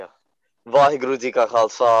Vaheguru Ji Ka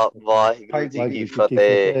Khalsa, Vaheguru Ji Ki Waheguru Ji Ki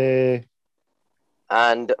Fateh. Fateh.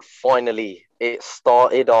 And finally, it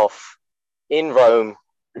started off in Rome,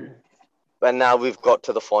 and now we've got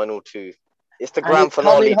to the final two. It's the grand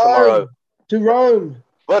finale tomorrow. To Rome.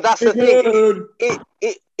 Well, that's the thing.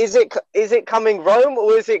 Is it coming Rome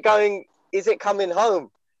or is it coming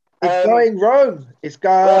home? It's going Rome. It's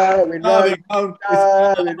going Rome.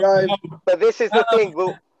 But this is the thing.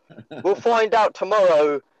 We'll find out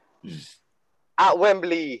tomorrow at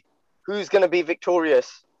Wembley who's going to be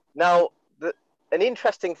victorious. Now, an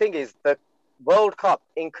interesting thing is the World Cup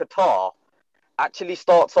in Qatar actually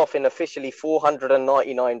starts off in officially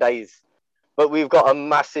 499 days. But we've got a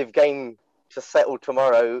massive game to settle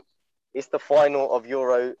tomorrow. It's the final of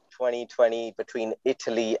Euro 2020 between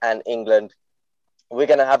Italy and England. We're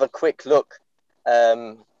going to have a quick look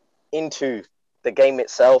into the game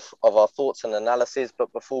itself, of our thoughts and analysis.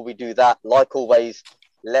 But before we do that, like always,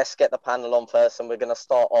 let's get the panel on first. And we're going to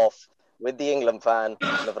start off with the England fan,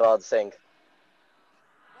 Navraj Singh.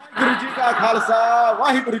 Waheguru Ji Ka Khalsa,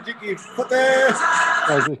 Waheguru Ji Ki Fateh.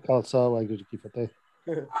 Waheguru Ji Ka Khalsa, Waheguru Ji Ki Fateh.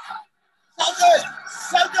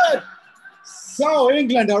 So good. So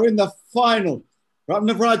England are in the final. Right,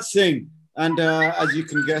 Navraj Singh. And as you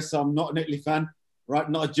can guess, I'm not an Italy fan. Right,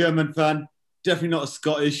 not a German fan. Definitely not a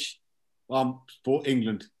Scottish. I'm for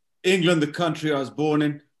England. England, the country I was born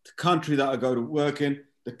in, the country that I go to work in,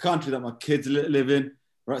 the country that my kids live in.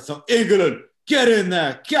 Right, so England, get in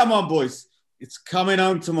there. Come on, boys. It's coming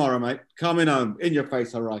home tomorrow, mate. Coming home. In your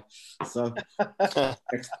face, all right. So...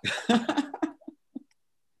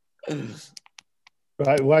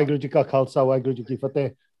 Right, Waheguru Ji Ka Khalsa, Waheguru Ji Ki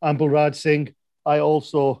Fateh. I'm Balraj Singh. I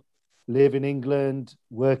also live in England,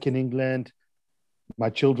 work in England. My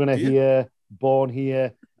children are here, born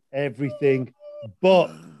here, everything. But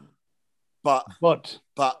I'm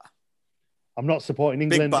not supporting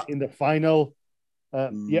England in the final.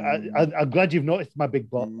 I'm glad you've noticed my big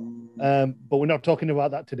but. But we're not talking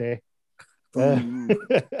about that today. And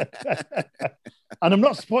I'm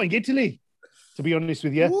not supporting Italy, to be honest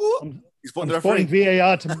with you. I'm supporting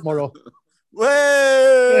VAR tomorrow.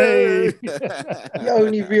 Hey! The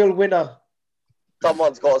only real winner.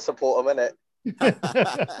 Someone's got to support them, innit?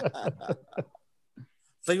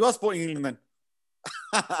 So you are supporting England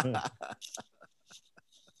then?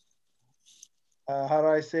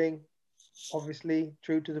 Harai Singh, obviously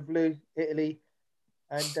true to the blue, Italy,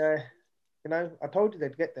 and I told you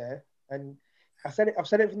they'd get there, and I've said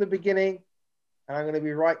it from the beginning, and I'm going to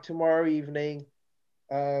be right tomorrow evening.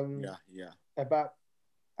 About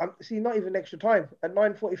not even extra time at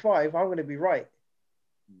 9:45. I'm going to be right.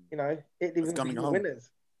 Italy will be the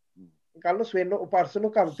winners. I'm not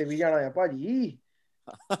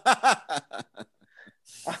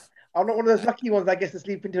one of those lucky ones that gets to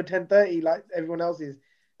sleep until 10:30 like everyone else is.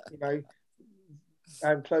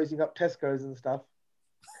 Closing up Tesco's and stuff.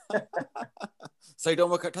 So you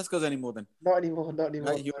don't work at Tesco's anymore then? Not anymore.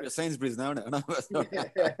 You're at Sainsbury's now, isn't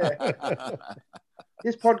it?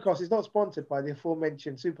 This podcast is not sponsored by the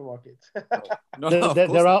aforementioned supermarkets.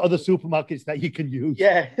 There are other supermarkets that you can use.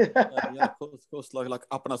 Yeah. Of course. Like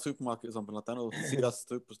Up in a supermarket or something like that. Or Sidas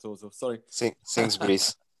superstores. Or, sorry.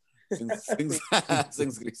 Sainsbury's.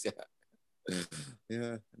 Sainsbury's, yeah.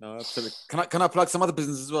 Yeah, no, absolutely. Can I plug some other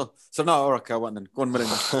business as well? So no, all right, okay, I want then. Go on,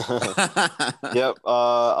 Melinda. Yep,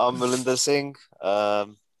 I'm Melinda Singh.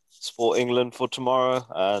 Support England for tomorrow,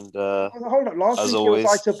 and hold up. Last week always,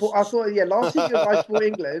 last week it was I support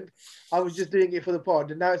England. I was just doing it for the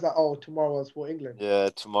pod, and now it's like, tomorrow I support England. Yeah,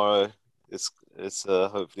 tomorrow it's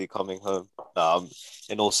hopefully coming home. No,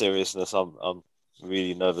 in all seriousness, I'm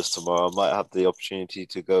really nervous tomorrow. I might have the opportunity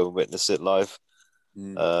to go and witness it live,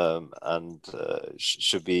 and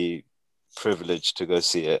should be privileged to go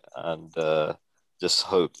see it, and just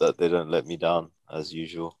hope that they don't let me down as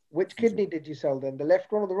usual. Which kidney did you sell then? The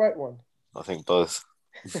left one or the right one? I think both.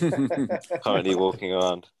 Currently walking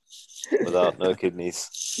around without no kidneys.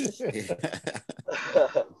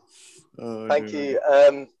 Thank you.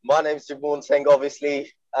 My name's Jibbourne Singh,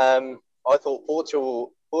 obviously. I thought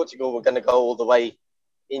Portugal were going to go all the way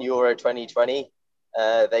in Euro 2020.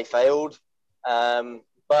 They failed.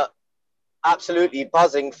 But absolutely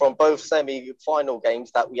buzzing from both semi-final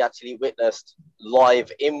games that we actually witnessed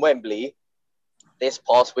live in Wembley this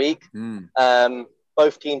past week.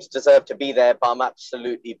 Both teams deserve to be there, but I'm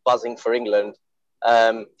absolutely buzzing for England.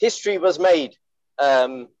 History was made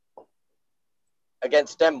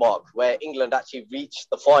against Denmark, where England actually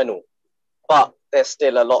reached the final, but there's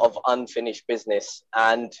still a lot of unfinished business.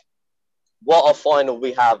 And what a final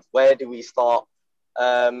we have. Where do we start?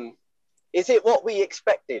 Is it what we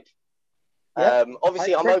expected? Yeah.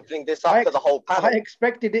 Obviously, I'm expect- opening this up to the whole panel. I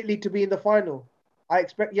expected Italy to be in the final.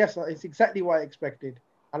 Yes, it's exactly what I expected.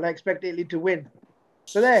 And I expect Italy to win.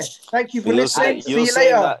 So there. Thank you for listening. See you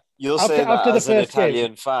later. You're saying that after the as an first game.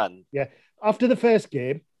 Italian fan. Yeah. After the first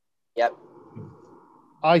game, Yep.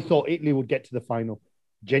 I thought Italy would get to the final.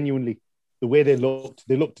 Genuinely. The way they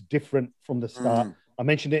looked different from the start. I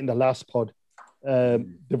mentioned it in the last pod.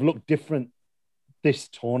 They've looked different this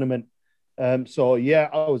tournament. So, yeah,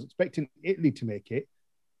 I was expecting Italy to make it.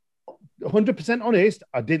 100% honest,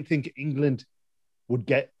 I didn't think England would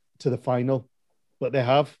get to the final, but they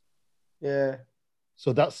have. Yeah.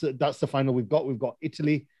 So that's the final we've got. We've got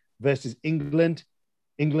Italy versus England.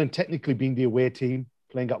 England technically being the away team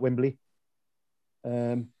playing at Wembley.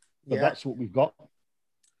 But that's what we've got.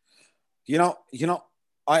 You know,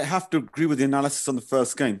 I have to agree with the analysis on the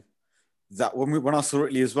first game. That when I saw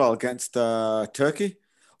Italy as well against Turkey,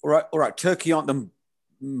 all right, Turkey aren't the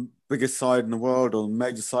biggest side in the world or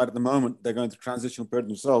major side at the moment. They're going through transitional period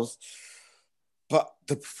themselves. But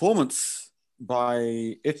the performance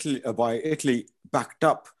by Italy backed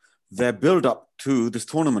up their build-up to this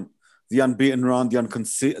tournament. The unbeaten run, the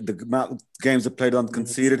amount of games they played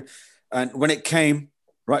unconceded. And when it came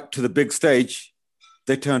right to the big stage,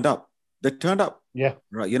 they turned up. Yeah.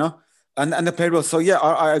 Right, you know? And they played well. So, yeah,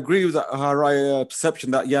 I agree with our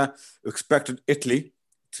perception that, yeah, we expected Italy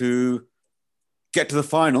to get to the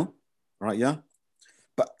final, right, yeah?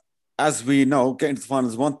 But as we know, getting to the final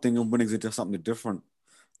is one thing and winning is something different,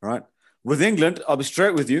 right? With England, I'll be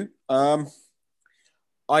straight with you. I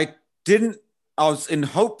was in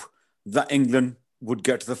hope that England would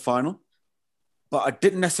get to the final, but I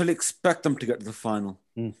didn't necessarily expect them to get to the final.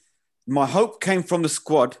 My hope came from the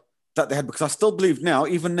squad that they had, because I still believe now,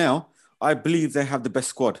 even now, I believe they have the best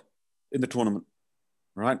squad in the tournament,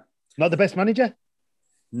 right? Not the best manager?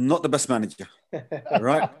 Not the best manager,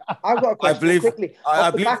 right? I've got a question quickly.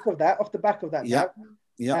 Off the back of that,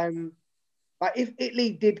 yeah. Like if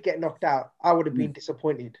Italy did get knocked out, I would have been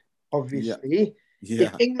disappointed, obviously. Yeah.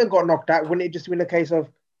 If England got knocked out, wouldn't it just been a case of,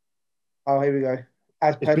 oh, here we go.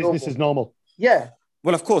 As per business is normal. Yeah.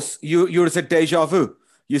 Well, of course, you would have said deja vu.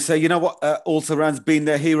 You say, you know what, also Iran's been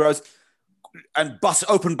their heroes, and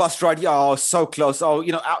open bus ride, so close. Oh,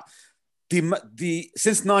 you know,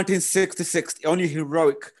 since 1966, the only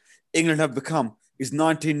heroic England have become is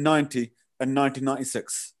 1990 and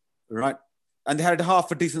 1996, right? And they had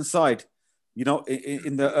half a decent side, you know,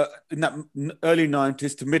 in that early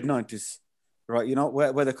 90s to mid 90s, right? You know,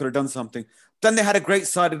 where they could have done something. Then they had a great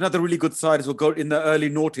side, another really good side as well, go in the early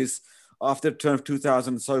noughties after the turn of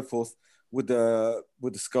 2000 and so forth, with the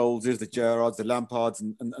Scholes, the Gerrards, the Lampards,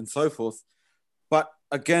 and so forth. But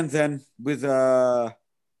again, then with,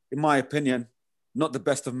 in my opinion, not the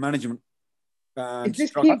best of management. Is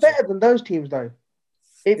this team better than those teams, though?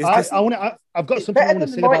 I've got something I want to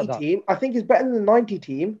say about that. Team. I think it's better than the 90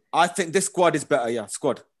 team. I think this squad is better, yeah.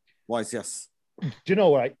 Squad-wise, yes. Do you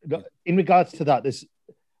know, right? In regards to that,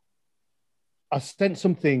 I sent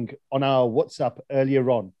something on our WhatsApp earlier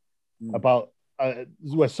on about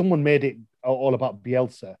where someone made it all about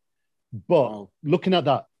Bielsa. But looking at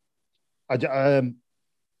that,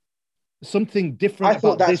 something different. I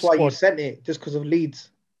thought about that's why squad. You sent it, just because of Leeds.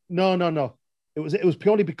 No. It was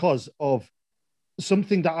purely because of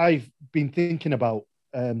something that I've been thinking about.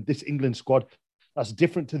 This England squad that's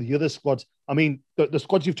different to the other squads. I mean, the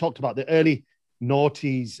squads you've talked about, the early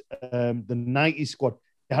noughties, the 90s squad,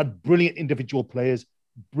 they had brilliant individual players,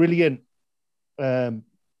 brilliant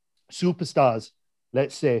superstars,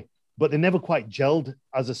 let's say, but they never quite gelled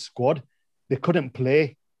as a squad. They couldn't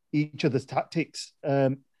play each other's tactics.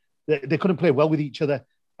 They couldn't play well with each other.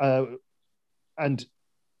 And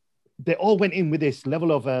they all went in with this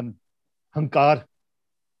level of hunkar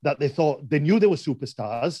that they knew they were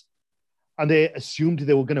superstars and they assumed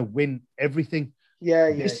they were going to win everything.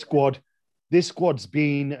 This squad's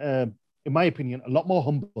been, in my opinion, a lot more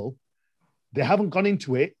humble. They haven't gone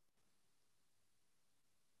into it,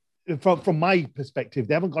 from my perspective,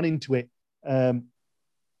 they haven't gone into it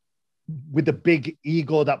with the big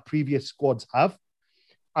ego that previous squads have.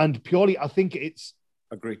 And purely, I think it's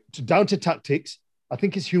down to tactics. I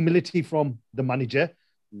think it's humility from the manager.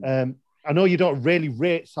 I know you don't really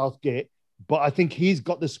rate Southgate, but I think he's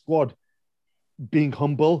got the squad being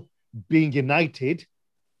humble, being united,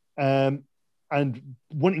 and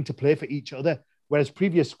wanting to play for each other. Whereas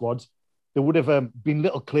previous squads, there would have been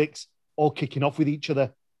little cliques all kicking off with each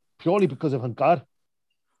other purely because of Hankar.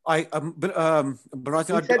 But I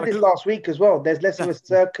think we said this last week as well. There's less of a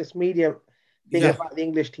circus media thing about the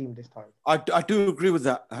English team this time. I do agree with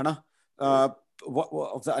that, Hannah, of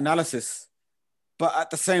that analysis. But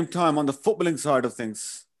at the same time, on the footballing side of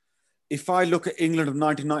things, if I look at England of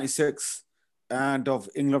 1996 and of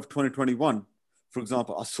England of 2021, for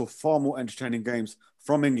example, I saw far more entertaining games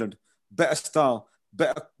from England, better style,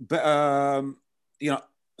 better,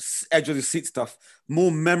 edge of the seat stuff,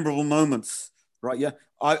 more memorable moments, right? Yeah.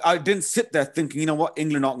 I didn't sit there thinking, you know what,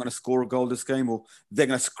 England aren't going to score a goal this game, or they're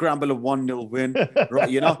going to scramble a 1-0 win, right?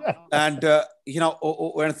 And,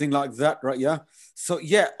 or anything like that, right? Yeah. So,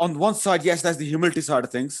 yeah, on one side, yes, that's the humility side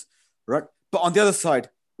of things, right? But on the other side,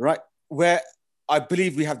 right, where I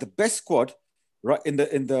believe we have the best squad, right, in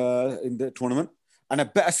the tournament, and a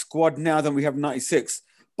better squad now than we have in 96.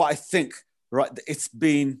 But I think, right, it's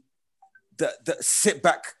been the sit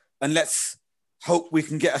back and let's hope we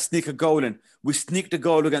can get a sneaker goal in. We sneaked a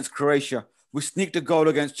goal against Croatia. We sneaked a goal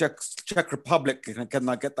against Czech Republic. Can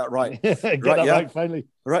I get that right? Right, finally.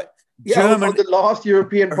 Right. Yeah, German, on the last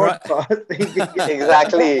European podcast.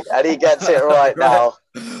 Exactly, and he gets it right now.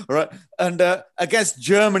 Right, and against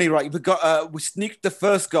Germany, right, we sneaked the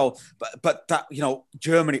first goal, but that,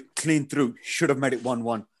 Germany clean through, should have made it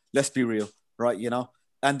 1-1. Let's be real, right?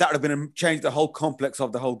 And that would have been changed the whole complex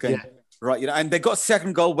of the whole game. Yeah. Right, and they got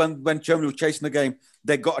second goal when Germany was chasing the game.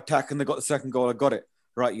 They got attack and they got the second goal. I got it,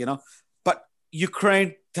 right, But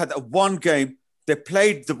Ukraine had that one game. They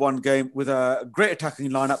played the one game with a great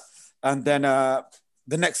attacking lineup. And then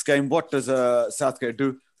the next game, what does Southgate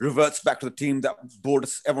do? Reverts back to the team that bored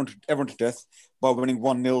us, everyone to death by winning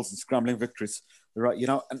 1-0 and scrambling victories, right,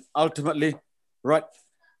 And ultimately, right,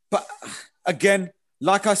 but again,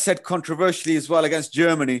 like I said, controversially as well against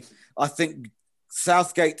Germany, I think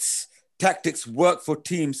Southgate's tactics work for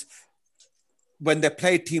teams when they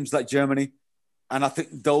play teams like Germany, and I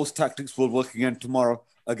think those tactics will work again tomorrow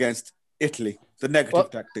against Italy. The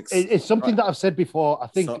negative tactics. It's something that I've said before. I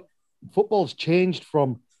think football's changed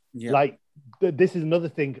from this is another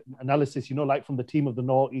thing, analysis. Like from the team of the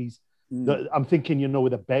noughties. I'm thinking,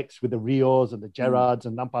 with the Becks, with the Rios and the Gerrards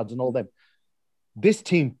and Lampards and all them. This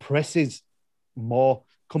team presses more,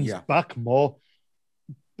 comes back more.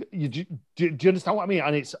 Do you understand what I mean?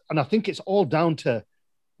 And I think it's all down to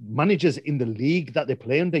managers in the league that they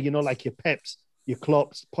play under, like your Peps, your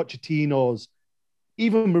Klopps, Pochettinos,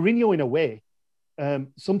 even Mourinho in a way.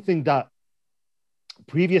 Something that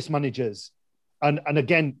previous managers, and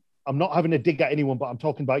again, I'm not having a dig at anyone, but I'm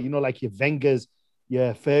talking about, like your Wengers,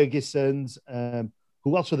 your Fergusons,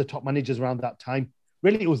 who else were the top managers around that time?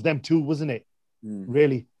 Really, it was them too, wasn't it?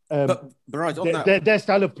 Really. But right, on that. Their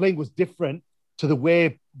style of playing was different to the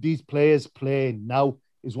way these players play now,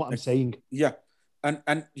 is what I'm saying. Yeah.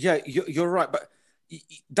 And yeah, you're right. But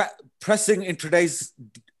that pressing in today's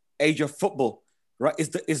age of football, right, is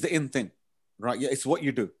the in thing, right? Yeah, it's what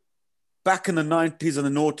you do. Back in the 90s and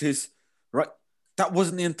the noughties, right, that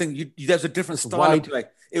wasn't the in thing. There's a different style of play.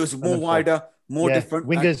 It was more wider, more different.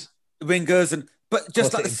 Wingers, but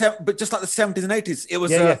just like the 70s and 80s, it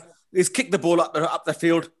was it's kick the ball up the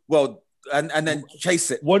field, well, and then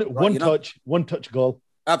chase it. One touch goal.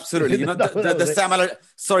 Absolutely,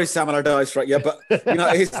 the Sam Allardyce, right? Yeah, but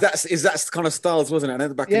is that kind of styles, wasn't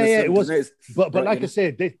it? Back in the 70s, it was. But like I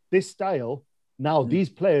said, this style now, these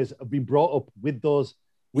players have been brought up with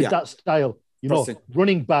that style.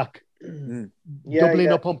 Running back, doubling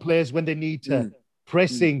up on players when they need to,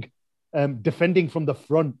 pressing, defending from the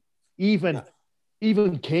front. Even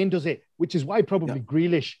Kane does it, which is why probably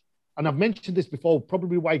Grealish. And I've mentioned this before.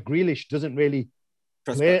 Probably why Grealish doesn't really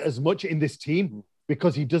play as much in this team.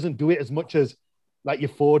 Because he doesn't do it as much as like your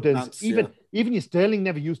Fodens. Even your Sterling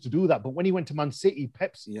never used to do that. But when he went to Man City,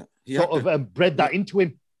 Pep's bred that into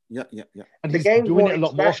him. Yeah. And the game's doing more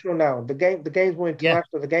international now. The game's more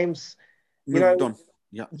international. The game's done.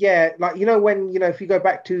 Yeah, like when if you go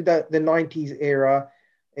back to the 90s era,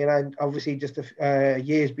 obviously just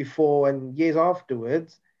years before and years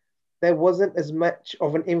afterwards, there wasn't as much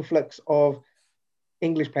of an influx of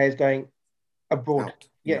English players going abroad.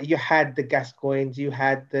 You had the Gascoignes, you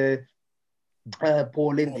had the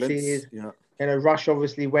Paul Inces, Rush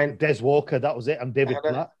obviously went. Des Walker, that was it, and David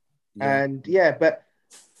Platt. And but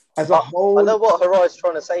as a whole, I know what Harai's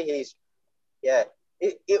trying to say here is,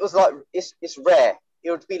 it was like it's rare.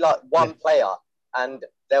 It would be like one player, and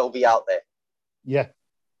they'll be out there. Yeah,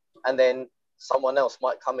 and then someone else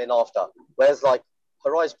might come in after. Whereas like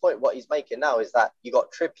Harai's point, what he's making now is that you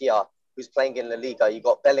got Trippier who's playing in La Liga, you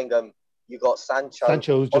got Bellingham. You got Sancho.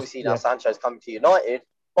 Obviously now Sancho's coming to United,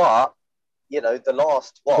 but the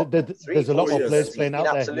last there's a lot more players playing out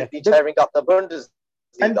there. Absolutely tearing up the Bundesliga.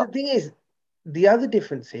 And the thing is, the other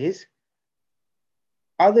difference is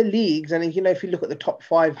other leagues, and if you look at the top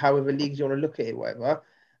 5, however leagues you want to look at it, whatever,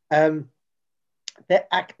 they're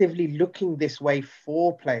actively looking this way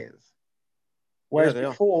for players. Whereas they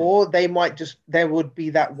are. before, there would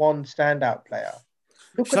be that one standout player.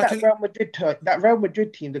 Look at that Real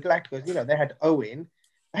Madrid team, the Galacticos. You know, they had Owen,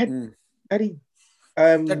 they had Eddie,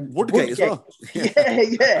 Woodgate as well.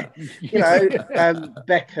 yeah. You know,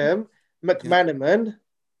 Beckham, McManaman,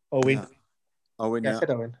 Owen. Owen, I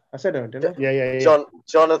said Owen, didn't I? Yeah.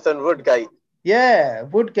 Jonathan Woodgate. Yeah,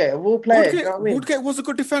 Woodgate of all players. You know what I mean? Woodgate was a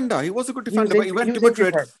good defender. He was a good defender, but he went he to was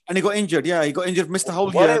Madrid injured. and he got injured. Yeah, he got injured, missed the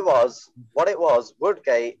whole What year. it was,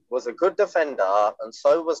 Woodgate was a good defender, and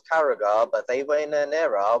so was Carragher, but they were in an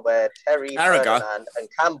era where Terry, Ferdinand, and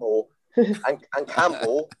Campbell,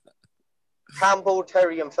 Campbell,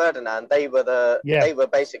 Terry, and Ferdinand, they were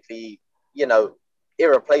basically, you know,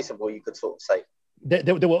 irreplaceable. You could sort of say.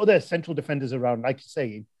 There were other central defenders around, like you're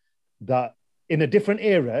saying, that in a different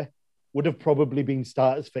era would have probably been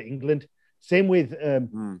starters for England. Same with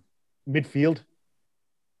midfield.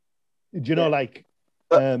 Do you know, like...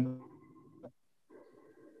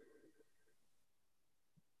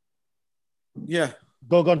 yeah.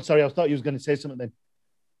 Go on, sorry, I thought you was going to say something then.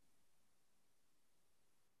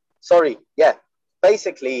 Sorry, yeah.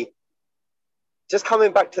 Basically, just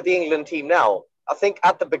coming back to the England team now, I think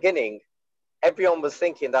at the beginning, everyone was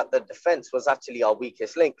thinking that the defence was actually our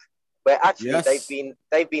weakest link, where actually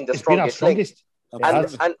they've been the strongest link.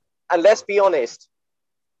 And let's be honest,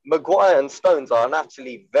 Maguire and Stones are an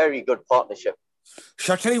actually very good partnership.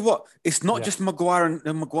 Shall I tell you what? It's not just Maguire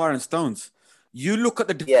and Stones. You look at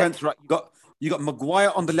the defence, right? You got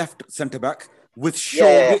Maguire on the left centre back with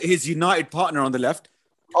Shaw, his United partner, on the left.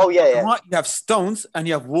 Oh yeah. Right, you have Stones and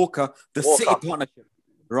you have Walker, the City partnership.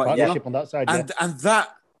 Right, partnership on that side, and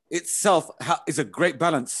that itself is a great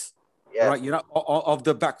balance. Yeah. Right, you know, of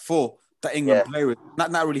the back four that England play with.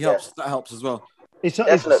 That really helps. That helps as well. It sort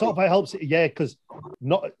of helps, because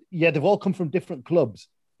they've all come from different clubs,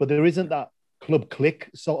 but there isn't that club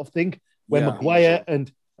click sort of thing where Maguire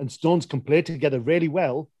and Stones can play together really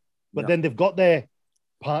well, but then they've got their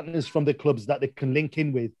partners from the clubs that they can link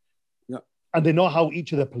in with, and they know how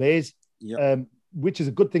each other plays, which is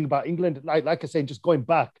a good thing about England. Like I say, just going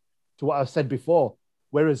back to what I said before,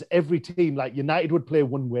 whereas every team, like United would play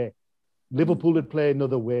one way, Liverpool would play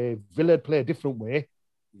another way, Villa would play a different way.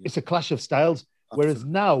 It's a clash of styles. Whereas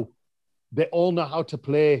now, they all know how to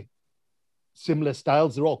play similar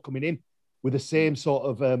styles. They're all coming in with the same sort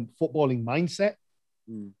of footballing mindset,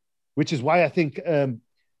 which is why I think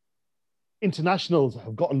internationals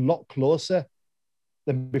have got a lot closer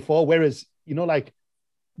than before. Whereas, you know, like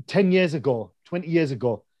 10 years ago, 20 years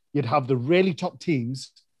ago, you'd have the really top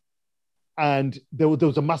teams and there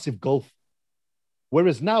was a massive gulf.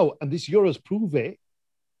 Whereas now, and this Euros prove it,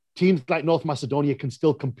 teams like North Macedonia can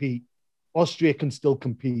still compete. Austria can still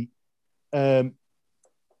compete. You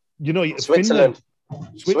know, Switzerland.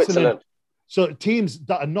 So teams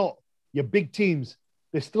that are not your big teams,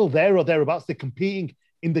 they're still there or thereabouts. They're competing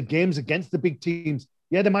in the games against the big teams.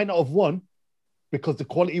 Yeah, they might not have won because the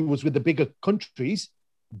quality was with the bigger countries,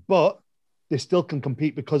 but they still can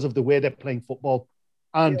compete because of the way they're playing football.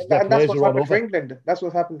 And their players that's what's are all happened for over. England. That's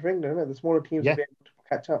what's happened for England, isn't it? The smaller teams have been able to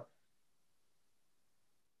catch up.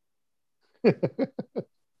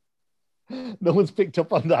 No one's picked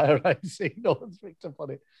up on that, I see. No one's picked up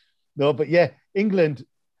on it. No, but yeah, England,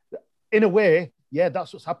 in a way,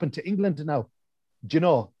 that's what's happened to England now. Do you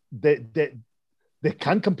know, they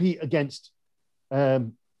can compete against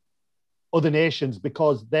other nations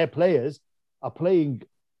because their players are playing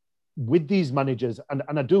with these managers. And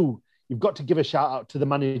you've got to give a shout out to the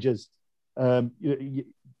managers.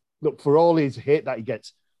 Look, for all his hate that he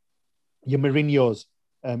gets, your Mourinho's,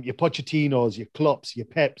 your Pochettinos, your Klopps, your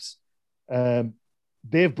Peps,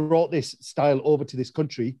 they've brought this style over to this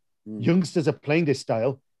country. Youngsters are playing this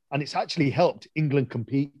style, and it's actually helped England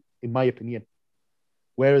compete, in my opinion.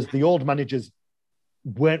 Whereas the old managers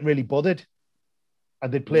weren't really bothered,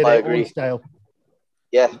 and they'd play their own style.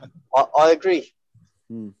 Yeah, I agree.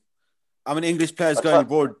 I mean, English players going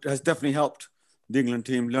abroad has definitely helped the England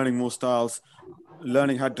team, learning more styles,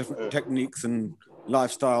 learning how different techniques and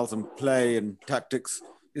lifestyles and play and tactics.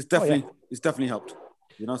 It's definitely helped.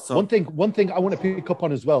 You know, so one thing I want to pick up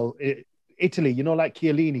on as well, Italy, you know, like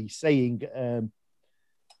Chiellini saying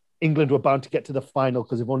England were bound to get to the final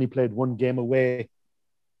because they've only played one game away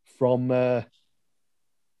from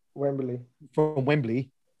Wembley.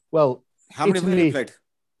 Well, how many have they played?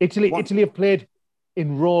 Italy have played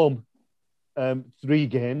in Rome 3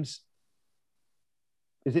 games.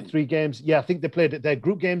 Is it 3 games? Yeah, I think they played their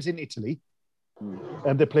group games in Italy.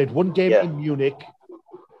 And they played 1 game in Munich.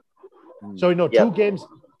 Sorry, no, 2 games.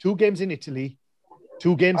 2 games in Italy,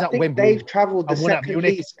 2 games at Wembley. They've travelled the second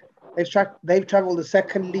least. They've travelled the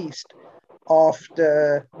second least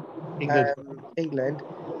after England,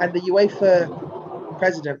 and the UEFA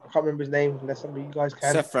president, I can't remember his name, unless some of you guys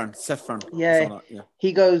can. Saffron. Yeah.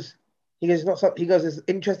 He goes, as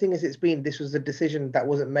interesting as it's been, this was a decision that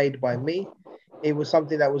wasn't made by me. It was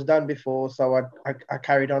something that was done before, so I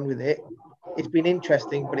carried on with it. It's been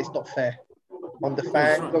interesting, but it's not fair on the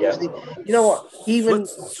fans. Right. Obviously, you know what? Even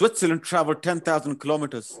Switzerland traveled 10,000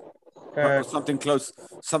 kilometers. Or something close,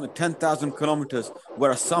 10,000 kilometers,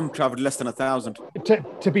 whereas some traveled less than 1,000.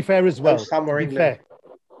 To be fair as well, some were to be England.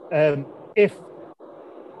 fair,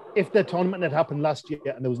 if the tournament had happened last year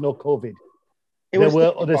and there was no COVID, It there was were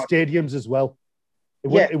still other hard. stadiums as well. It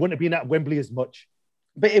wouldn't have been at Wembley as much.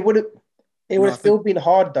 But it would have still been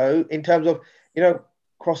hard though, in terms of, you know,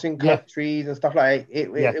 crossing countries and stuff like that.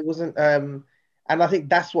 It wasn't and I think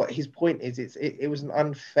that's what his point is. It was an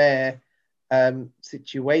unfair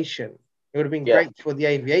situation. It would have been great for the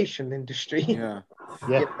aviation industry. Yeah.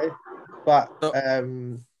 You know? But I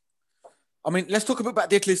mean, let's talk a bit about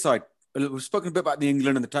the Italy side. We've spoken a bit about the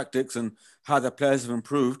England and the tactics and how their players have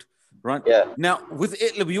improved, right? Yeah. Now, with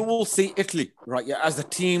Italy, we all see Italy, right? Yeah, as the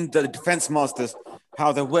team, the defense masters,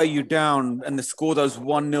 how they wear you down and they score those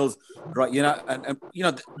 1-0s, right? You know, and you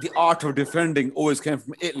know, the art of defending always came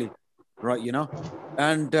from Italy, right? You know,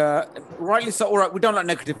 and rightly so. All right, we don't like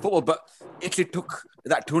negative football, but Italy took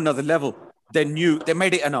that to another level. They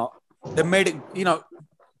made it an art. They made it, you know,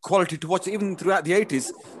 quality to watch. Even throughout the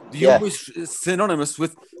 80s, they're always synonymous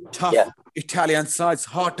with tough Italian sides,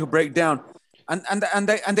 hard to break down, and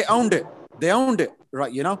they owned it. They owned it,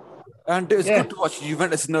 right? You know, and it's good to watch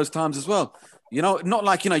Juventus in those times as well. You know, not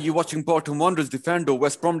like, you know, you're watching Bolton Wanderers defend or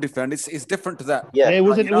West Brom defend. It's different to that. Yeah, it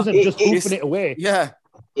wasn't just hoofing it away. Yeah.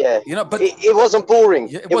 Yeah, you know, but it wasn't boring.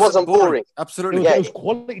 Yeah, it wasn't boring. Absolutely, it was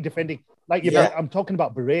quality defending. Like I'm talking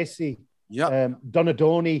about Baresi,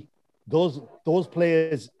 Donadoni, those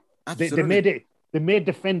players. They made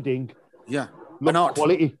defending. Look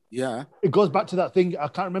quality. Yeah, it goes back to that thing. I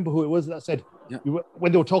can't remember who it was that said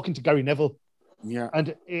when they were talking to Gary Neville. Yeah,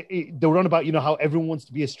 and they were on about, you know, how everyone wants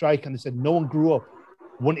to be a striker, and they said no one grew up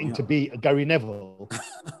wanting to be a Gary Neville,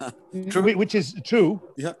 which is true.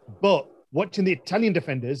 Yeah, but watching the Italian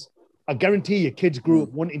defenders, I guarantee you, kids grew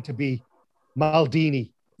up wanting to be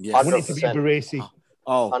Maldini, wanting to be Baresi.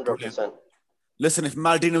 Oh, 100%. Listen, if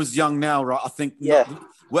Maldini was young now, right, I think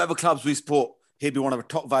whatever clubs we support, he'd be one of the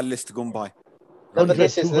top value lists to go and buy. No, but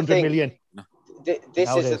this is the thing. Million. This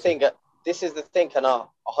is the thing. This is the thing, and I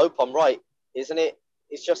hope I'm right, isn't it?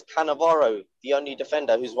 It's just Cannavaro, the only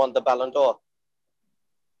defender who's won the Ballon d'Or.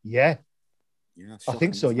 Yeah, I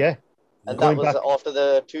think so. Yeah, and that was after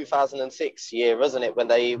the 2006 year, wasn't it? When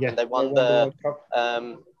they won the World Cup.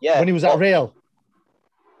 when he was at Real.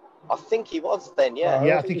 I think he was then.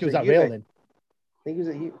 Yeah, I think he was at Real then. I think he was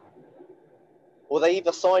at you. Or they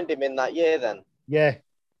either signed him in that year then. Yeah.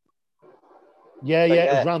 It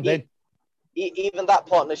was around then. Even that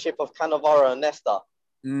partnership of Cannavaro and Nesta,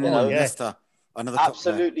 you know, Nesta, another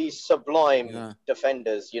absolutely sublime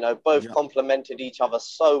defenders. You know, both complemented each other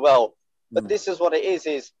so well. But this is what it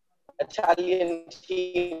is Italian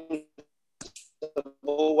teams have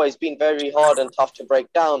always been very hard and tough to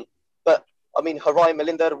break down. But I mean, Harai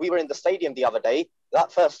Melinda, we were in the stadium the other day.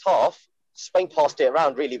 That first half, Spain passed it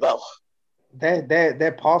around really well.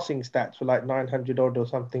 Their passing stats were like 900 odd or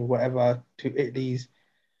something, whatever, to Italy's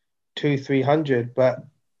 200-300. But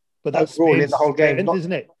that's overall in the whole game,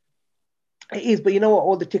 isn't it? It is, but you know what?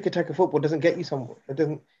 All the tiki-taka football doesn't get you somewhere. It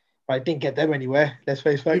didn't get them anywhere. Let's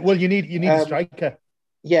face it. Well, you need a striker.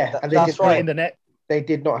 Yeah, and that's right. In the net. They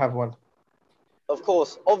did not have one. Of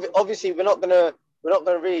course, obviously, we're not gonna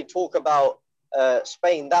really talk about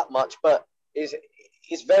Spain that much, but it's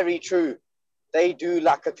very true. They do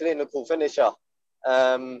lack a clinical finisher,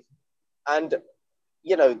 and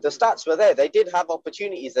you know the stats were there. They did have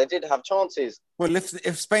opportunities. They did have chances. Well,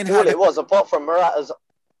 if Spain had it was apart from Morata's.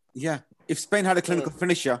 Yeah, if Spain had a clinical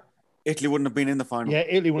finisher, Italy wouldn't have been in the final. Yeah,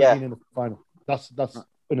 Italy wouldn't have been in the final. That's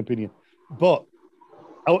an opinion. But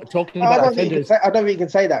talking about defenders, I don't think you can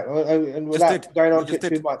say that, and without going on to it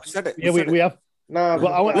too much. Yeah, we have. No,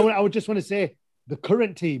 well, I would just want to say the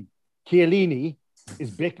current team, Chiellini,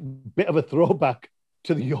 is bit of a throwback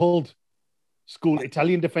to the old school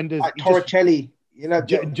Italian defenders. Like Torricelli, you know.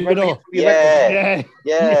 Yeah.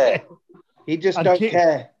 He just don't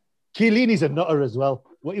care. Chiellini's a nutter as well.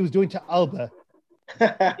 What he was doing to Alba. Do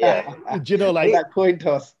you know, like that coin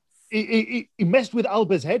toss? He messed with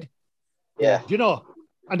Alba's head. Yeah. Do you know?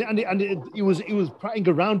 And he was prattling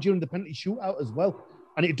around during the penalty shootout as well.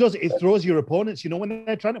 And it throws your opponents, you know, when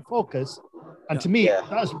they're trying to focus. And to me,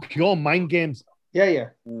 that's pure mind games. Yeah.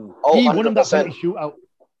 Oh, he won him that 100%. penalty shootout.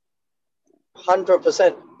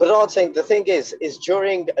 100%. But I'm saying the thing is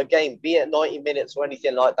during a game, be it 90 minutes or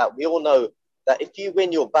anything like that, we all know that if you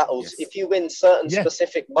win your battles, if you win certain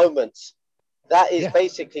specific moments, that is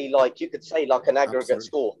basically like, you could say, like an aggregate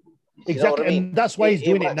score. Exactly. You know what I mean? And that's why he's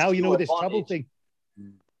doing it now, you know, with this travel thing.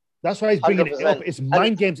 That's why he's bringing 100%. It up. It's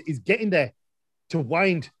mind games. He's getting there to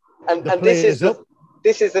wind the players up.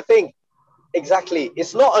 This is the thing. Exactly.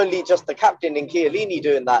 It's not only just the captain in Chiellini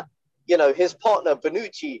doing that. You know, his partner,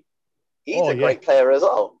 Bonucci, he's a great player as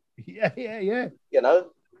well. Yeah. You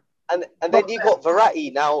know? And then you got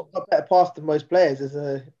Verratti now. Not better pass than most players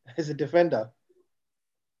as a defender.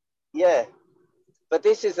 Yeah. But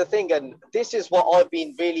this is the thing, and this is what I've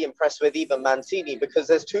been really impressed with, even Mancini, because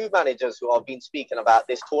there's two managers who I've been speaking about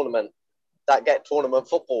this tournament that get tournament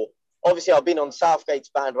football. Obviously, I've been on Southgate's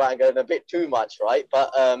bandwagon a bit too much, right?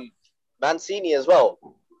 But Mancini as well.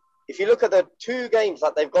 If you look at the two games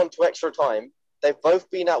that they've gone to extra time, they've both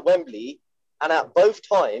been at Wembley, and at both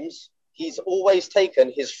times, he's always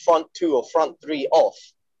taken his front two or front three off,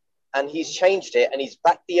 and he's changed it, and he's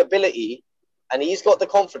backed the ability. And he's got the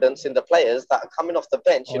confidence in the players that are coming off the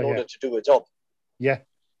bench in order to do a job. Yeah.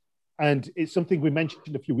 And it's something we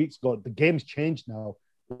mentioned a few weeks ago. The game's changed now,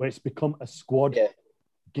 where it's become a squad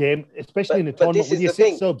game, especially in a tournament with your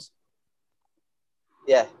 6 subs.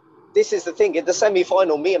 Yeah. This is the thing. In the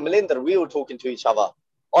semi-final, me and Melinda, we were talking to each other.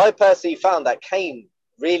 I personally found that Kane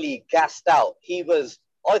really gassed out.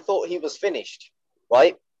 I thought he was finished,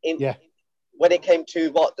 right? When it came to,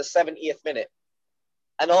 the 70th minute.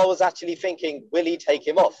 And I was actually thinking, will he take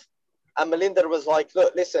him off? And Melinda was like,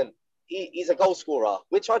 look, listen, he's a goal scorer,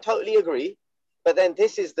 which I totally agree. But then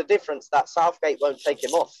this is the difference, that Southgate won't take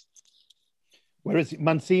him off. Whereas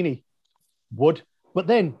Mancini would. But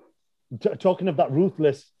then, talking of that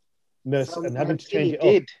ruthlessness and having to change it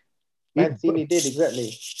up. Mancini did,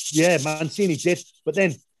 exactly. Yeah, Mancini did. But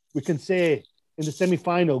then we can say in the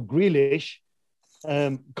semi-final, Grealish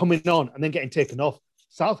coming on and then getting taken off.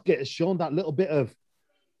 Southgate has shown that little bit of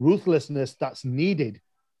ruthlessness that's needed,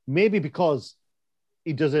 maybe because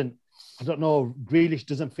he doesn't, I don't know, Grealish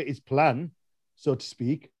doesn't fit his plan, so to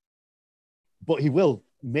speak, but he will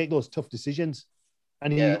make those tough decisions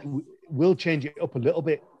and he will change it up a little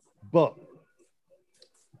bit. But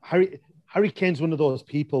Harry Kane's one of those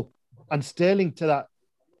people, and Sterling to that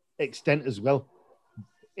extent as well,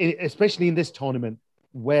 especially in this tournament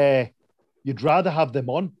where you'd rather have them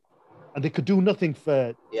on and they could do nothing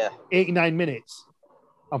for 89 minutes.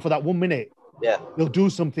 And for that 1 minute, they'll do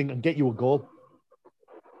something and get you a goal.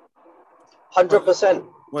 100%.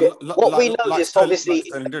 Well, what we noticed, obviously,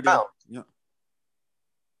 in the ground.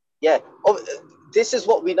 This is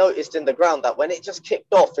what we noticed in the ground, that when it just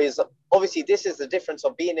kicked off is, obviously, this is the difference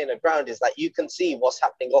of being in a ground, is that you can see what's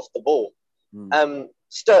happening off the ball.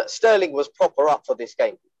 Sterling was proper up for this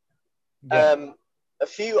game. A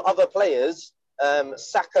few other players,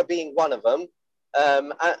 Saka being one of them,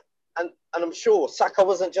 and I'm sure Saka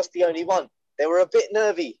wasn't just the only one. They were a bit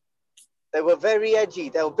nervy. They were very edgy.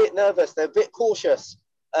 They were a bit nervous. They're a bit cautious.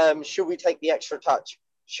 Should we take the extra touch?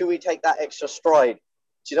 Should we take that extra stride?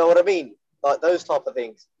 Do you know what I mean? Like those type of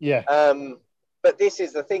things. Yeah. But this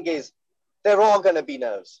is the thing, is there are going to be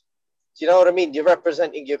nerves. Do you know what I mean? You're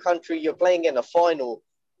representing your country. You're playing in a final.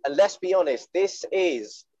 And let's be honest, this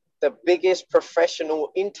is the biggest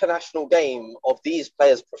professional international game of these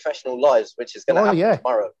players' professional lives, which is going to happen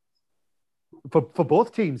tomorrow. For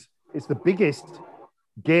both teams, it's the biggest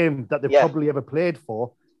game that they've probably ever played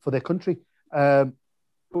for their country,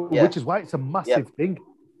 which is why it's a massive thing.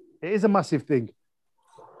 It is a massive thing.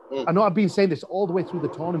 I know I've been saying this all the way through the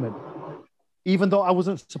tournament, even though I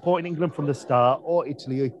wasn't supporting England from the start or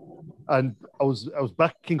Italy, and I was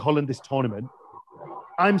backing Holland this tournament.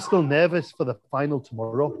 I'm still nervous for the final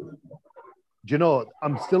tomorrow. Do you know,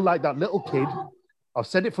 I'm still like that little kid. I've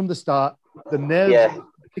said it from the start. The nerves are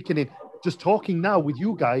kicking in. Just talking now with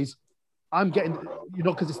you guys, I'm getting,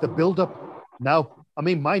 because it's the build-up now. I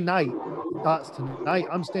mean, my night starts tonight.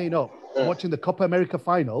 I'm staying up, watching the Copa America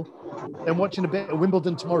final, then watching a bit of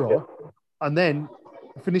Wimbledon tomorrow, and then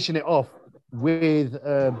finishing it off with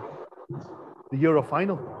the Euro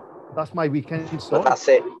final. That's my weekend. But that's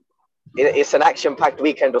it. It's an action-packed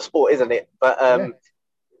weekend of sport, isn't it? But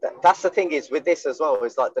that's the thing is with this as well,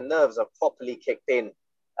 is like the nerves are properly kicked in.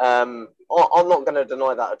 I'm not going to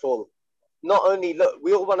deny that at all. Not only, look,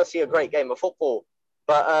 we all want to see a great game of football,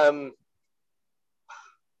 but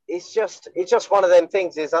it's just one of them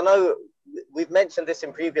things. Is, I know we've mentioned this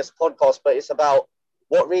in previous podcasts, but it's about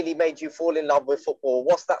what really made you fall in love with football.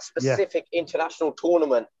 What's that specific international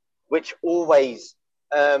tournament which always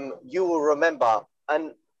you will remember?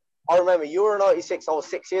 And I remember you were in 96, I was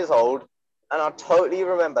 6 years old, and I totally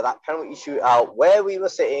remember that penalty shootout, where we were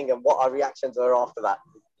sitting and what our reactions were after that.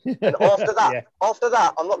 And after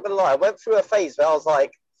that, I'm not gonna lie, I went through a phase where I was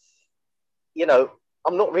like, you know,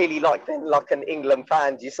 I'm not really like an England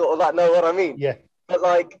fan. Do you sort of like know what I mean? Yeah. But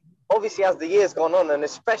like, obviously, as the years gone on, and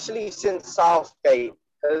especially since Southgate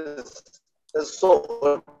has sort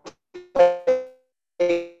of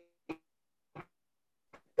taken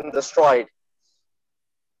the stride,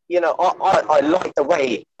 you know, I like the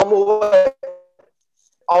way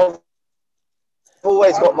I've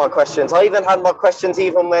always got my questions. I even had my questions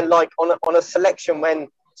even when like on a selection when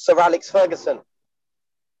Sir Alex Ferguson.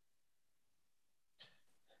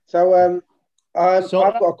 So I've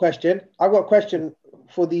got a question. I've got a question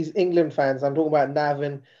for these England fans. I'm talking about Nav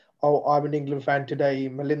and I'm an England fan today,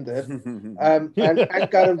 Melinda. And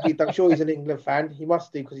Garamjeet, I'm sure he's an England fan. He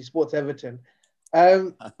must do because he supports Everton.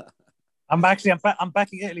 I'm backing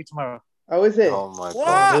Italy tomorrow. Oh, is it? Oh my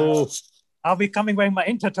god! Oh. I'll be coming wearing my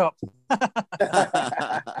Intertop.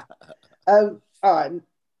 All right.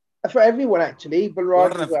 For everyone, actually, but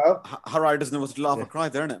Raj as well. Harai doesn't know what to laugh or cry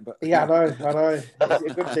there, isn't it? But yeah, I know. It's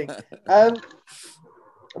a good thing.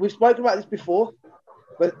 We've spoken about this before,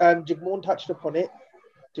 but Jigmorn touched upon it.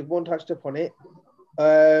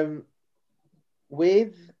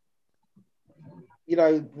 With, you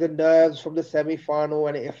know, the nerves from the semi-final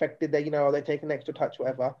and it affected their, you know, they take an extra touch,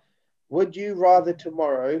 whatever. Would you rather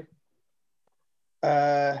tomorrow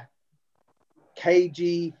KG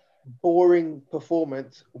boring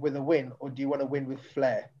performance with a win, or do you want to win with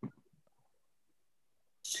flair?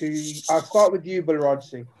 I'll start with you, Balraj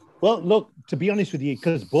Singh. Well, look, to be honest with you,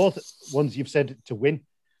 because both ones you've said to win.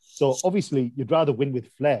 So obviously you'd rather win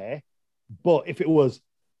with flair, but if it was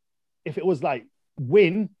like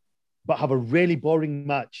win, but have a really boring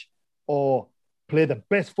match or play the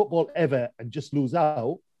best football ever and just lose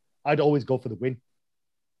out, I'd always go for the win,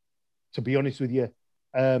 to be honest with you.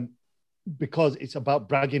 Because it's about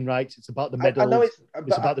bragging rights, it's about the medals, I know it's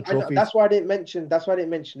about the trophies. That's why I didn't mention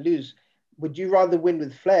lose. Would you rather win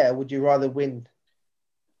with flair? Would you rather win?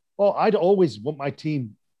 Well, I'd always want my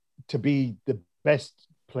team to be the best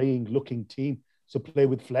playing looking team. So play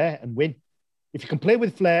with flair and win. If you can play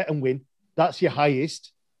with flair and win, that's your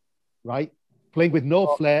highest, right? Playing with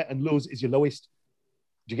no flair and lose is your lowest.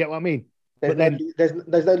 Do you get what I mean?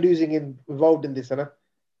 There's no losing involved in this, huh?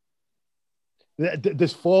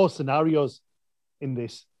 There's 4 scenarios in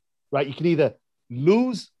this, right? You can either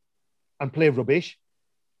lose and play rubbish,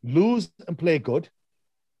 lose and play good,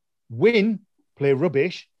 win, play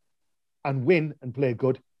rubbish, and win and play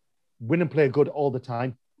good. Win and play good all the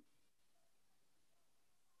time.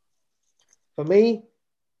 For me,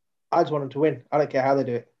 I just want them to win. I don't care how they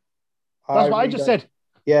do it. That's what I just said.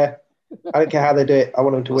 Yeah. I don't care how they do it. I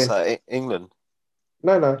want them to win. What's that, England?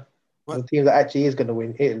 No. The team that actually is going to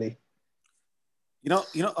win, Italy. You know,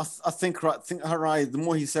 I think Harai, the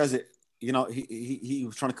more he says it, you know, he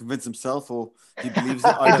was trying to convince himself, or he believes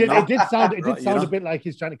it. It did sound a bit like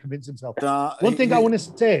he's trying to convince himself. One thing I want to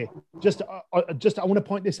say, I want to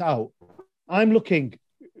point this out. I'm looking,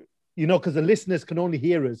 you know, because the listeners can only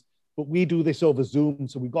hear us, but we do this over Zoom,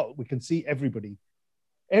 so we can see everybody.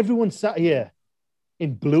 Everyone sat here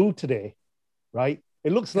in blue today, right?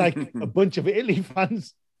 It looks like a bunch of Italy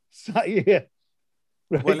fans sat here,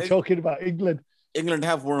 right, talking about England. England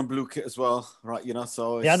have worn a blue kit as well, right? You know,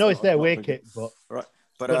 so I know it's their away kit, but right.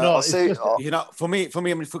 But no, you know, for me, I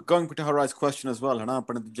mean, going to Harai's question as well,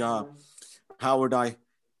 how would I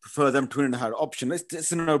prefer them to win the option?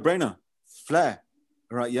 It's a no-brainer, flair,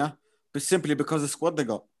 right? Yeah, but simply because of the squad they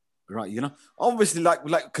got, right? You know, obviously, like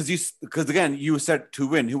because again, you said to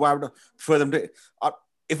win. Who I would prefer them to?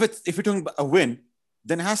 If you're talking about a win,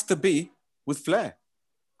 then it has to be with flair,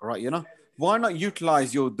 right? You know. Why not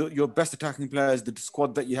utilize your best attacking players, the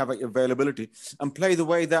squad that you have at your availability, and play the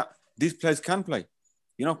way that these players can play?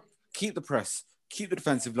 You know, keep the press, keep the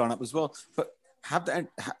defensive lineup as well, but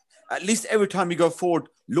at least every time you go forward,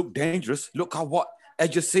 look dangerous. Look at what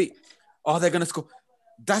edge you see. Are they going to score?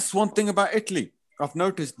 That's one thing about Italy. I've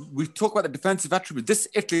noticed. We talk about the defensive attribute. This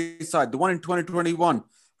Italy side, the one in 2021,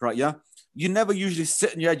 right? Yeah, you never usually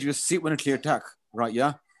sit on your edge of your seat when Italy attack, right?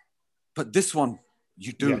 Yeah, but this one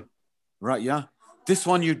you do. Yeah. Right, yeah. This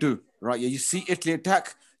one you do, right? Yeah, you see Italy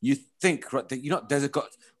attack, you think, right? You know,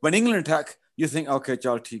 when England attack, you think, okay,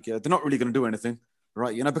 they're not really going to do anything,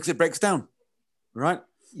 right? You know, because it breaks down, right?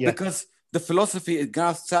 Yeah. Because the philosophy is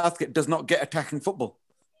Gareth Southgate does not get attacking football,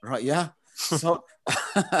 right? Yeah. So,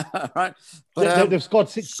 right. But they've scored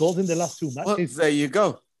 6 goals in the last 2 matches. Well, there you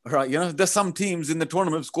go, right? You know, there's some teams in the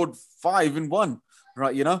tournament have scored 5 in 1,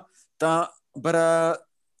 right? You know,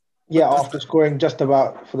 after scoring just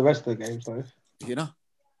about for the rest of the games, though. You know,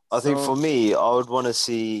 I think for me, I would want to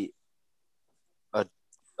see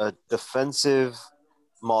a defensive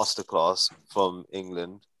masterclass from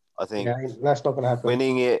England. I think that's not going to happen.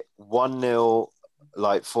 Winning it 1-0,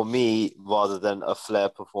 like for me, rather than a flair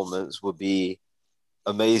performance, would be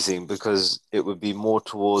amazing because it would be more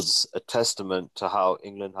towards a testament to how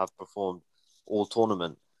England have performed all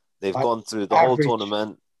tournament. They've gone through the whole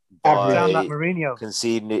tournament by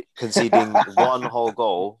conceding one whole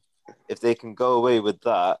goal. If they can go away with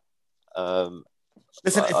that,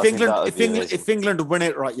 listen, if England win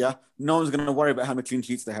it, right, yeah, no one's going to worry about how many clean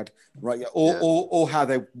sheets they had, right, yeah, or how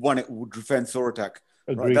they won it with defense or attack.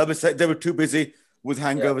 Right? They'll be they were too busy with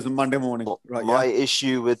hangovers on Monday morning. Right, my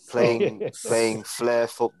issue with playing flair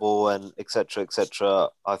football and etc.,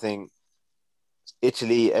 I think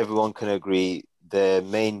Italy, everyone can agree, their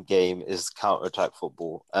main game is counter-attack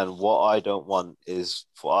football. And what I don't want is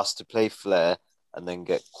for us to play flair and then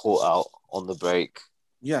get caught out on the break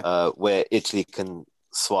where Italy can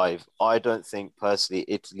thrive. I don't think, personally,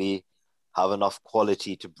 Italy have enough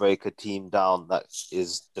quality to break a team down that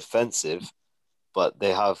is defensive, but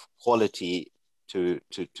they have quality to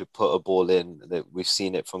put a ball in. We've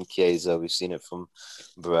seen it from Chiesa, we've seen it from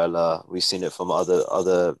Barella, we've seen it from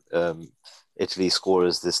other Italy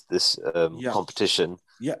scorers this competition.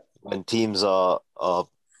 Yeah. When teams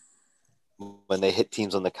when they hit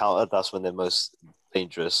teams on the counter, that's when they're most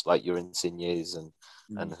dangerous, like your Insignes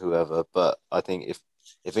and whoever. But I think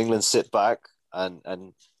if England sit back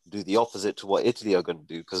and do the opposite to what Italy are going to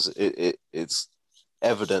do, because it's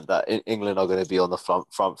evident that England are going to be on the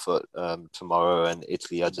front foot tomorrow, and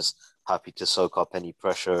Italy are just happy to soak up any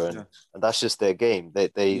pressure, and that's just their game.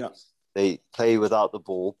 They play without the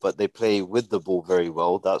ball, but they play with the ball very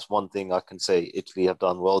well. That's one thing I can say Italy have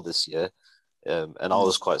done well this year. And I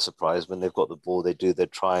was quite surprised when they've got the ball, they do their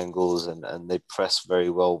triangles and they press very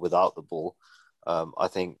well without the ball. I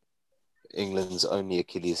think England's only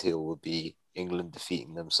Achilles heel would be England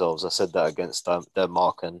defeating themselves. I said that against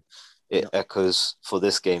Denmark, and it echoes for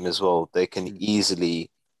this game as well. They can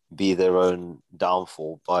easily be their own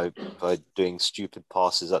downfall by doing stupid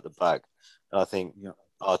passes at the back. And I think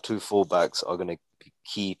our two fullbacks are going to be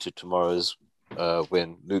key to tomorrow's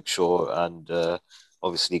win. Luke Shaw and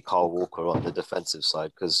obviously Carl Walker on the defensive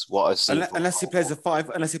side, because what I've seen unless he plays a five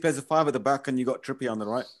at the back and you got Trippier on the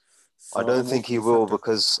right. So I don't think he will,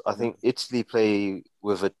 because I think Italy play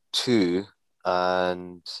with a 2,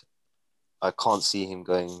 and I can't see him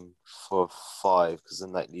going for a 5, because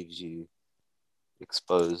then that leaves you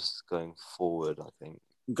exposed going forward. I think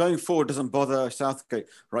going forward doesn't bother Southgate,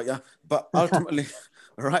 right? Yeah, but ultimately,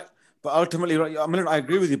 right. But ultimately, right, I mean, I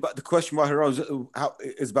agree with you. But the question by Hero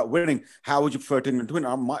is about winning. How would you prefer England to win?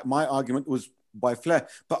 My argument was by flair.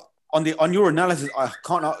 But on your analysis, I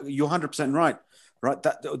can't. You're 100% right. Right,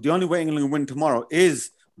 that the only way England will win tomorrow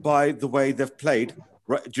is by the way they've played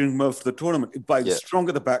right during most of the tournament. By strong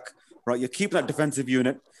at the back, right? You're keeping that defensive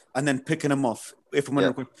unit and then picking them off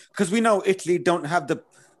because we know Italy don't have the.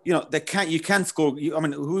 They can't. You can score. I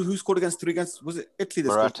mean, who scored against 3 against? Was it Italy?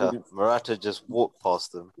 Morata just walked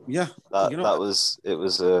past them. Yeah, that was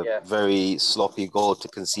a very sloppy goal to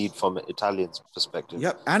concede from an Italian's perspective.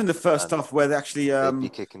 Yeah, and in the first half where they actually they'd be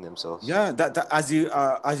kicking themselves. Yeah, that as you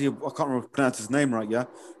I can't remember pronounce his name right. Yeah,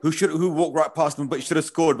 who walked right past them, but he should have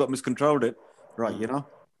scored, but miscontrolled it. Right,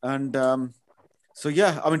 and so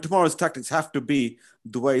yeah, I mean tomorrow's tactics have to be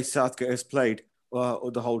the way Southgate has played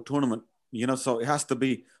the whole tournament. So it has to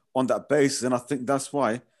be on that basis, and I think that's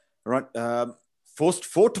why, right?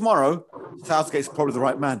 For tomorrow, Southgate's probably the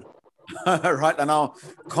right man, right? And I'll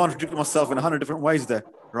contradict myself in 100 different ways there,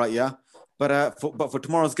 right? Yeah, but for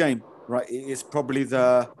tomorrow's game, right, it's probably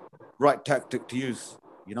the right tactic to use.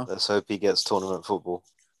 Let's hope he gets tournament football.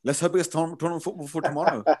 Let's hope he gets tournament football for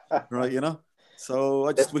tomorrow, right? So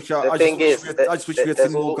I just wish we had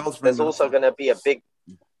some more goals. There's also going to be a big.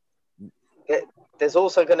 There's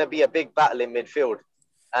also going to be a big battle in midfield.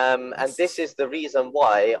 And this is the reason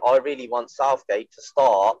why I really want Southgate to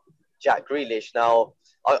start Jack Grealish. Now,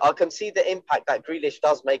 I can see the impact that Grealish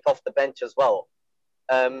does make off the bench as well.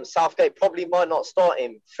 Southgate probably might not start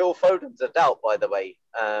him. Phil Foden's a doubt, by the way,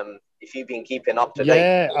 if you've been keeping up to date.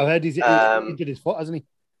 Yeah, I heard he's injured his foot, hasn't he?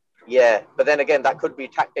 Yeah, but then again, that could be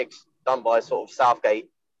tactics done by sort of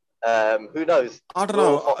Southgate. Who knows? I don't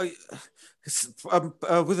know.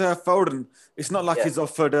 With Foden, it's not like he's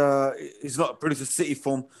offered. He's not produced a City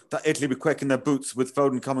form that Italy be quaking their boots with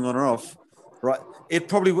Foden coming on or off, right? It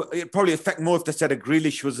probably affect more if they said a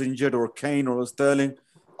Grealish was injured or a Kane or a Sterling.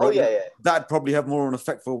 Right? Oh yeah. That'd probably have more of an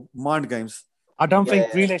effect for mind games. I don't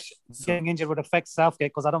think Grealish getting injured would affect Southgate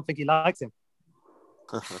because I don't think he likes him.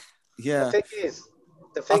 Yeah.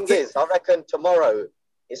 The thing is, I reckon tomorrow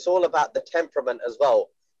it's all about the temperament as well.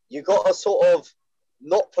 You got to sort of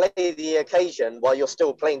not play the occasion while you're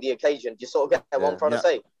still playing the occasion. Do you sort of get what I'm trying to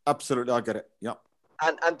say? Absolutely, I get it. Yeah.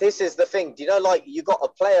 And this is the thing. Do you know, like, you got a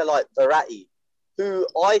player like Verratti, who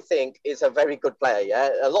I think is a very good player, yeah?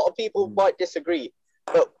 A lot of people might disagree,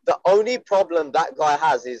 but the only problem that guy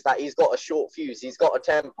has is that he's got a short fuse. He's got a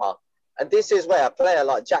temper. And this is where a player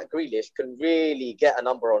like Jack Grealish can really get a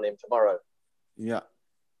number on him tomorrow. Yeah.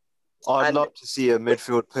 I'd love to see a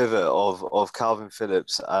midfield pivot of Calvin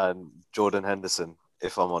Phillips and Jordan Henderson,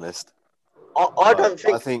 if I'm honest. I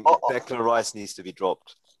think Declan Rice needs to be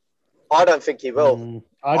dropped. I don't think he will.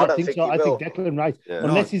 I don't think so. I think Declan Rice,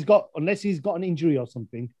 unless he's got an injury or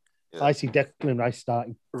something, I see Declan Rice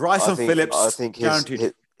starting. Rice and Phillips. I think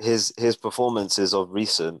his performances of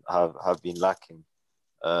recent have been lacking.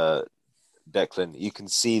 Declan, you can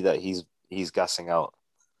see that he's gassing out.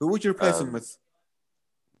 Who would you replace him with?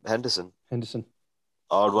 Henderson.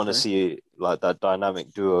 I would want to see like that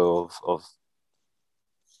dynamic duo of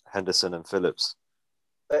Henderson and Phillips.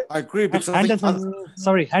 I agree because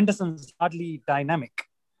Henderson's hardly dynamic.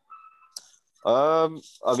 I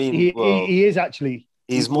mean, he is actually.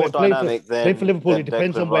 He's more dynamic than for Liverpool. It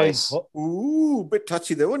depends on where he's put. Ooh, bit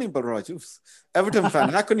touchy there, wasn't he, but right. Oops. Everton fan.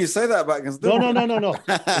 How can you say that about against? No.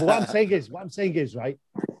 What I'm saying is, right.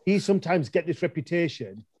 He sometimes get this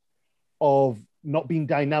reputation of not being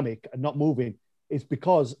dynamic and not moving. It's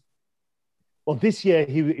because, well, this year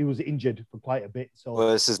he was injured for quite a bit. So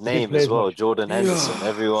it's his name as well, Jordan Henderson.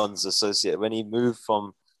 Everyone's associated when he moved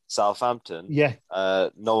from Southampton. Yeah.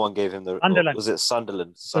 No one gave him the. Sunderland. Was it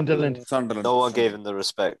Sunderland? Sunderland. No one gave him the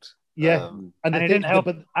respect. Yeah, and it didn't help.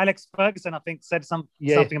 But Alex Ferguson, I think, said something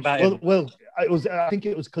about him. Well, I think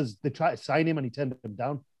it was because they tried to sign him and he turned them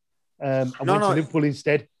down. And went to Liverpool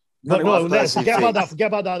instead. But forget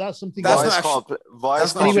about that. That's something.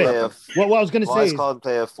 Vice can't anyway, what I was going to say is, can't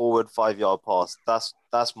play a forward 5-yard pass.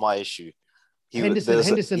 That's my issue. Henderson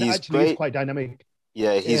actually is quite dynamic.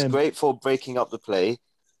 Yeah, he's great for breaking up the play,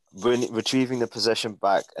 retrieving the possession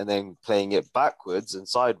back, and then playing it backwards and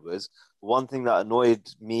sideways. One thing that annoyed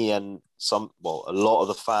me and a lot of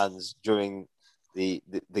the fans during the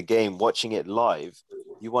game, watching it live,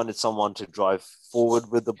 you wanted someone to drive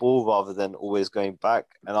forward with the ball rather than always going back.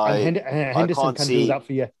 And Henderson can do that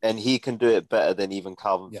for you. And he can do it better than even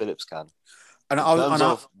Calvin Phillips can. And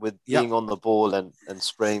being on the ball and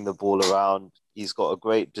spraying the ball around, he's got a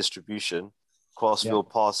great distribution,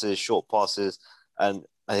 crossfield passes, short passes, and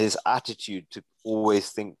his attitude to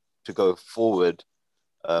always think to go forward.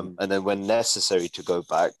 And then when necessary to go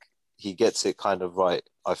back, he gets it kind of right,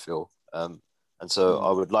 I feel. And so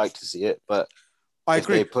I would like to see it. But if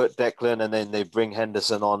they put Declan and then they bring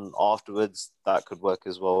Henderson on afterwards, that could work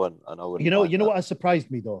as well. And I would. You know what has surprised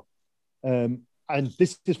me though, and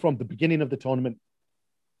this is from the beginning of the tournament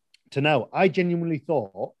to now. I genuinely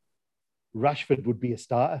thought Rashford would be a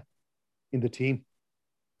starter in the team,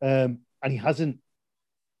 and he hasn't.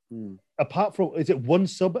 Apart from, is it one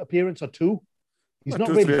sub appearance or two? He's not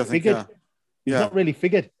really figured. He's not really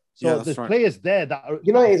figured. So there's players there that are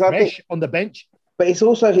fresh on the bench. But it's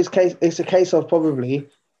also his case. It's a case of probably,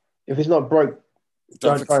 if it's not broke,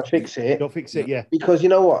 don't try and fix it. Don't fix it, yeah. Because you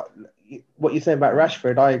know what you're saying about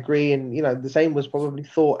Rashford, I agree. And, the same was probably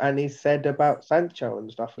thought and is said about Sancho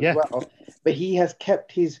and stuff as well. But he has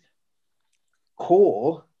kept his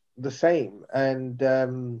core the same. And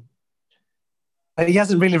but he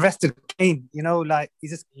hasn't really rested Kane, he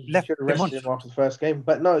just left him after the first game.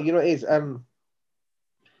 But no, it is. The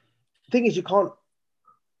thing is, you can't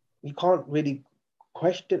really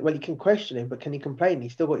question. Well, you can question him, but can he complain? He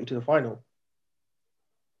still got you to the final.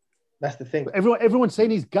 That's the thing. Everyone's saying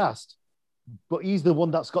he's gassed, but he's the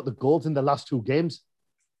one that's got the goals in the last two games.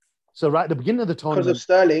 So right at the beginning of the tournament, because of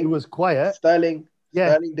Sterling, he was quiet. Sterling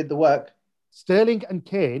did the work. Sterling and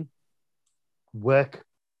Kane work.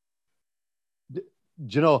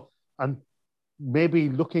 And maybe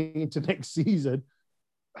looking into next season,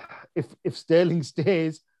 if Sterling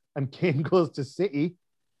stays and Kane goes to City,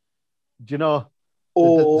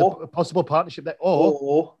 or the possible partnership there,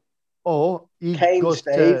 or he Kane goes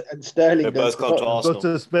stays and Sterling goes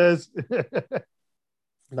to Spurs.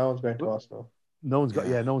 No one's going to Arsenal. No one's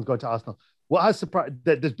going to Arsenal. What has surprised?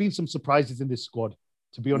 There's been some surprises in this squad,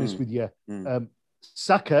 to be honest with you.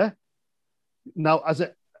 Saka. Now,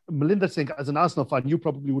 Melinda saying, as an Arsenal fan, you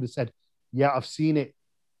probably would have said, "Yeah, I've seen it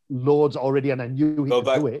loads already, and I knew he could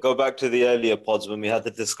do it." Go back to the earlier pods when we had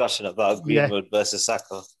the discussion about Greenwood versus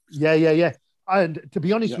Saka. Yeah. And to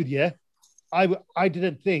be honest with you, I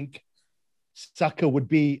didn't think Saka would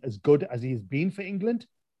be as good as he's been for England.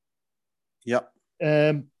 Yep.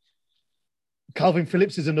 Calvin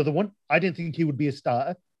Phillips is another one. I didn't think he would be a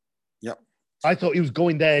starter. Yep. I thought he was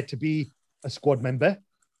going there to be a squad member,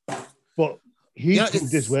 but he's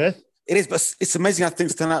proved his worth. It is, but it's amazing how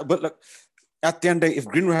things turn out. But look, at the end of the day, if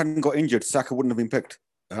Greenwood hadn't got injured, Saka wouldn't have been picked.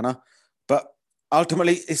 You know? But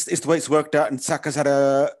ultimately, it's the way it's worked out. And Saka's had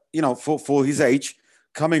for his age,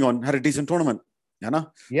 coming on, had a decent tournament. You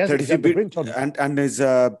know? Yes, and has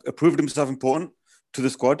proved himself important to the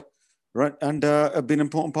squad, right? And been an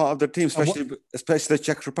important part of the team, especially the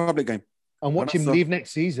Czech Republic game. And watch him leave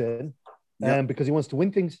next season because he wants to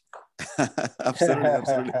win things.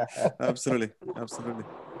 Absolutely.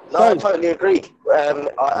 No, I totally agree. And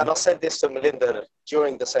I said this to Melinda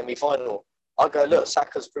during the semi-final. I go, look,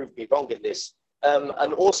 Saka's proved me wrong in this.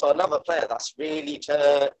 And also another player that's really,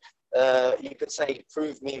 you could say,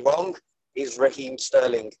 proved me wrong is Raheem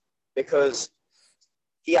Sterling, because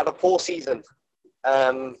he had a poor season.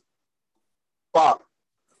 But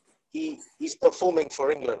he's performing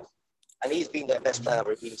for England, and he's been their best player,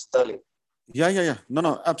 Raheem Sterling. Yeah.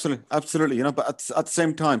 No, absolutely. You know, but at the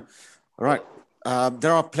same time, right,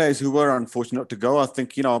 there are players who were unfortunate to go. I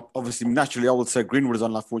think, you know, obviously, naturally, I would say Greenwood is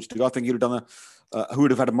unfortunate to go. I think he would have done who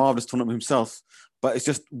would have had a marvellous tournament himself. But it's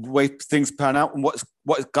just the way things pan out, and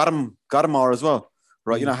what got him are as well,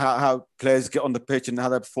 right? You know, how players get on the pitch and how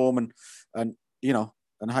they perform, and you know,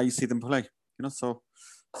 and how you see them play. You know, so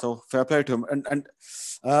fair play to him. And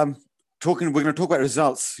we're going to talk about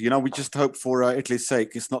results. You know, we just hope for Italy's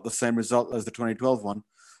sake it's not the same result as the 2012 one,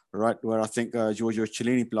 right? Where I think Giorgio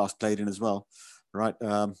Chiellini last played in as well, right?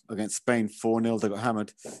 Against Spain, 4-0, they got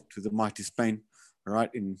hammered to the mighty Spain,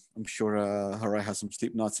 right? And I'm sure Harai has some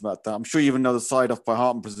sleep nights about that. I'm sure you even know the side off by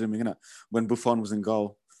heart, I'm presuming, innit? When Buffon was in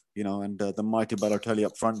goal, you know, and the mighty Balotelli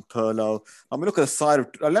up front, Pirlo. I mean, look at the side of,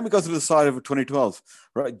 let me go through the side of 2012,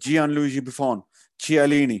 right? Gianluigi Buffon,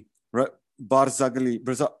 Chiellini, right? Barzagli,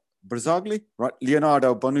 right?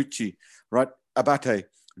 Leonardo Bonucci, right? Abate,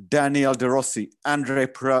 Daniel De Rossi, Andre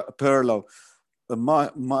Pirlo,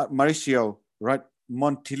 Mauricio, right?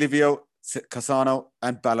 Montilivio, Casano,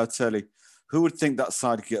 and Balotelli. Who would think that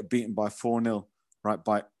side could get beaten by 4-0, right?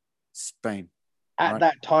 By Spain. At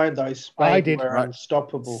that time, though, Spain were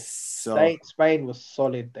unstoppable. So, Spain was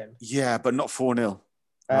solid then. Yeah, but not 4-0.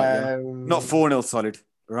 Right, not 4-0 solid,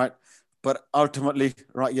 right? But ultimately,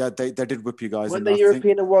 right, they did whip you guys. When the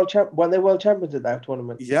European and World Champions at that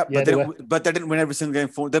tournament. Yeah, but they didn't win every single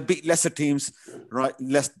game. They beat lesser teams, right?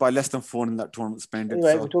 By less than 4 in that tournament. Spain did.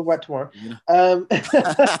 Anyway, we'll talk about tomorrow. You know.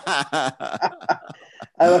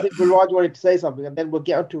 I think Raj wanted to say something, and then we'll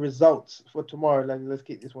get on to results for tomorrow. Let's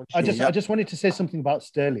keep this one short. I just wanted to say something about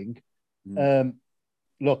Sterling.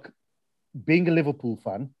 Look, being a Liverpool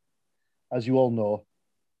fan, as you all know,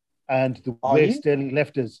 and the way Sterling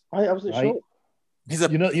left us. I wasn't sure.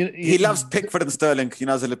 He loves Pickford and Sterling, you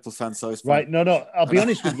know, as a Liverpool fan. So it's right. No. I'll be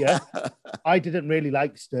honest with you. I didn't really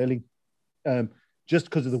like Sterling, just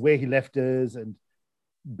because of the way he left us and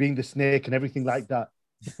being the snake and everything like that.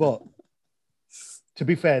 But to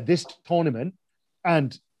be fair, this tournament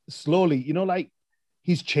and slowly, you know, like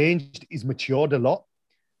he's changed, he's matured a lot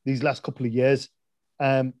these last couple of years.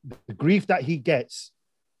 The grief that he gets.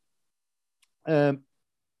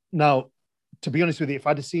 Now, to be honest with you, if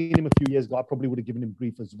I'd have seen him a few years ago, I probably would have given him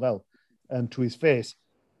grief as well, to his face.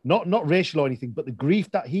 Not racial or anything, but the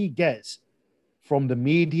grief that he gets from the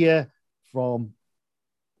media, from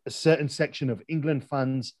a certain section of England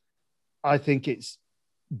fans, I think it's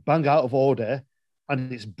bang out of order.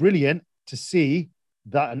 And it's brilliant to see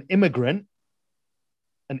that an immigrant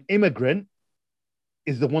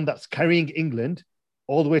is the one that's carrying England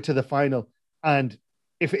all the way to the final. And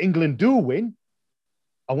if England do win,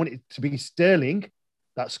 I want it to be Sterling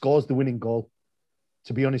that scores the winning goal,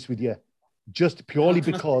 to be honest with you. Just purely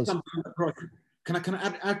because... Can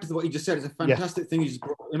I add to what you just said? It's a fantastic thing you just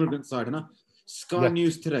brought immigrant side. Sky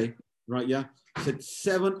News today, right, said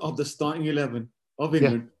 7 of the starting 11 of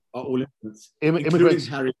England are all immigrants. Immigrants.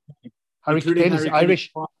 Harry Kane is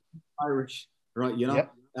Irish. Irish, right, you know,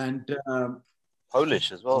 and...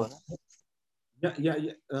 Polish as well, isn't it? Yeah.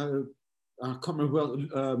 I can't remember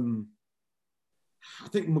well. I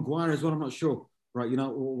think Maguire as well, I'm not sure, right, you know,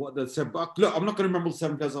 what they said. But look, I'm not going to remember the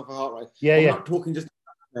 7 players off the heart, right? I'm not talking just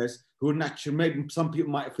players who are naturally, maybe some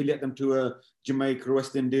people might affiliate them to Jamaica,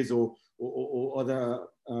 West Indies, or other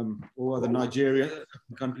Nigeria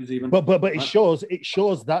countries even. But it shows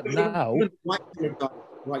that now.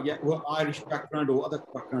 Right, well, Irish background or other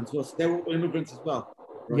backgrounds, so they're all immigrants as well,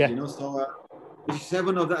 right? You know, so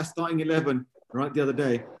 7 of that starting 11, right, the other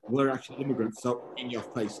day were actually immigrants. So in your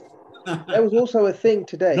face. There was also a thing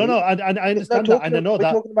today. No, I understand that, and I know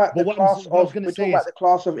that. We're talking about the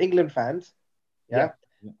class of England fans,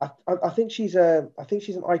 I think she's an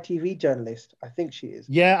ITV journalist. I think she is.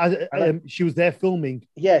 Yeah, she was there filming.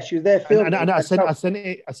 Yeah, she was there filming. And I sent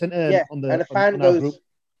her yeah, on the and a fan on our goes, group.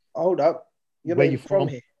 "Hold up, you're Where not you even from from?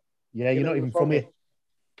 here." Yeah, you're not even from here.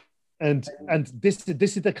 And this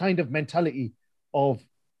is the kind of mentality of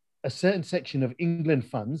a certain section of England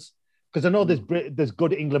fans, because I know there's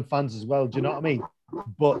good England fans as well. Do you know what I mean?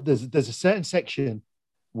 But there's a certain section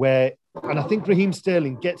where, and I think Raheem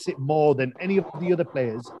Sterling gets it more than any of the other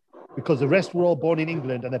players, because the rest were all born in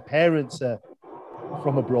England and their parents are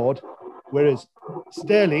from abroad, whereas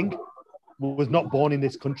Sterling was not born in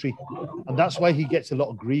this country, and that's why he gets a lot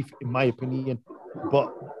of grief, in my opinion.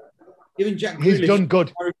 But even Jack he's Grealish, done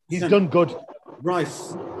good. Irish He's descent. done good.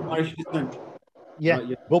 Rice, Irish descent. Yeah, Right,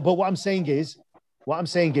 yeah. but what I'm saying is,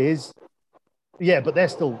 yeah, but they're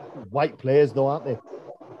still white players, though, aren't they?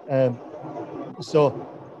 So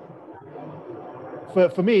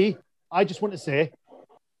for me, I just want to say,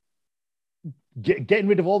 getting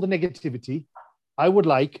rid of all the negativity, I would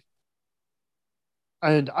like,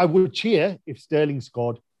 and I would cheer if Sterling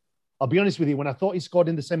scored. I'll be honest with you, when I thought he scored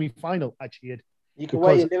in the semi-final, I cheered. You can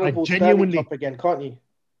wear your Because I Liverpool genuinely- Sterling top again, can't you?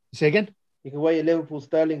 Say again? You can wear your Liverpool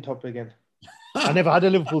Sterling top again. I never had a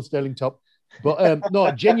Liverpool Sterling top, but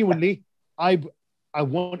no, genuinely, I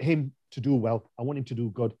want him to do well. I want him to do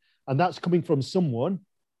good, and that's coming from someone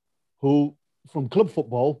who, from club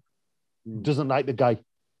football, doesn't like the guy,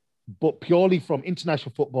 but purely from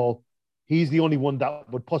international football, he's the only one that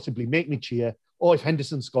would possibly make me cheer. Or if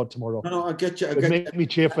Henderson scored tomorrow, No, I get you. I would get make you. me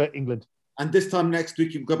cheer for England. And this time next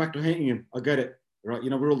week, you go back to hating him. I get it. Right? You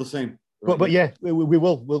know, we're all the same. Right? But yeah, we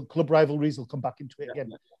will. We'll club rivalries will come back into it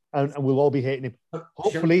again, and we'll all be hating him.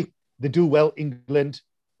 Hopefully, they do well, England.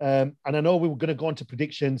 And I know we were going to go on to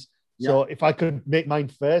predictions. So if I could make mine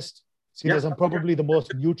first, seeing as I'm probably the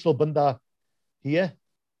most neutral bunda here.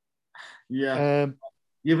 Yeah.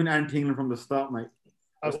 You've been anti-England from the start, mate.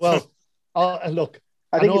 Well, look.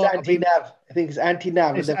 I think it's anti-Nav. I think it's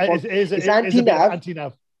anti-Nav. It's anti-Nav.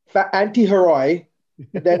 Anti-Nav. Anti-Harai.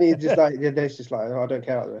 Then it's just like, oh, I don't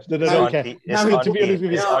care about the rest. No, don't care. To be honest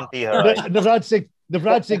with you,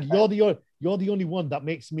 Navraj Singh, you're the only one that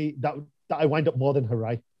makes me that I wind up more than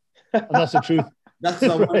Harai, and that's the truth. That's why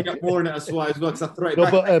I want to get more in it as well. Because I throw it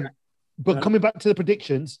back. But coming back to the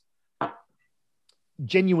predictions,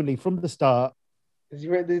 genuinely from the start, has he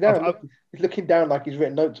written this down? He's looking down like he's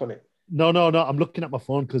written notes on it. No. I'm looking at my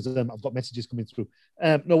phone because I've got messages coming through.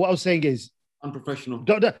 No, what I was saying is, unprofessional.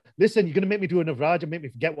 Listen, you're going to make me do a Navraj and make me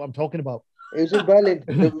forget what I'm talking about. It was in Berlin.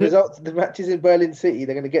 The matches in Berlin City.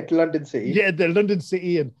 They're going to get to London City. Yeah, the London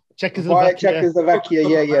City and Czechoslovakia. Czechoslovakia.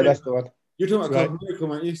 Yeah, that's the one. You're talking about America,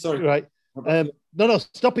 aren't you? Sorry. Right. No,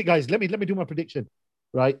 stop it, guys. Let me do my prediction.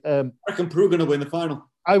 Right. I reckon Peru going to win the final.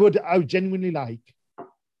 I would genuinely like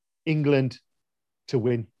England to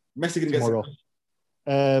win Mexican tomorrow.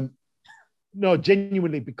 No,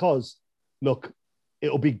 genuinely, because look,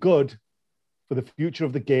 it'll be good for the future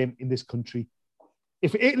of the game in this country.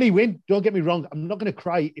 If Italy win, don't get me wrong, I'm not going to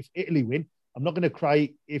cry if Italy win. I'm not going to cry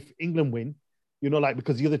if England win,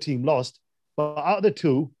 because the other team lost. But out of the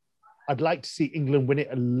two, I'd like to see England win it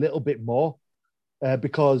a little bit more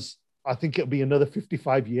because I think it'll be another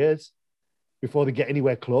 55 years before they get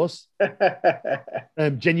anywhere close.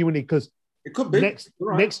 Genuinely, because it could be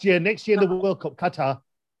next year in the World Cup, Qatar,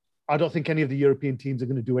 I don't think any of the European teams are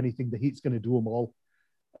going to do anything. The Heat's going to do them all.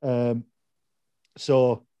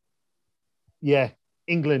 So, yeah,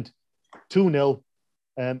 England 2-0.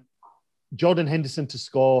 Jordan Henderson to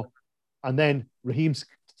score, and then Raheem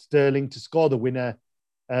Sterling to score the winner.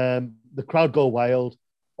 The crowd go wild.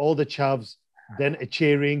 All the chavs then are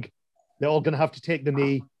cheering. They're all going to have to take the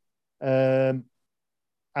knee. And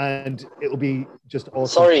it'll be just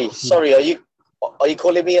awesome. Sorry. Are you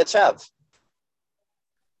calling me a chav?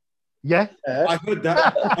 Yeah. I heard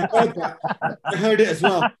that. I heard it as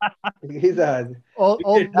well. He's all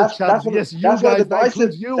the chavs. Yes, that's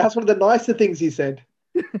one of the nicer things he said.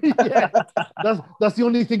 Yeah, that's the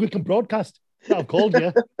only thing we can broadcast. I've called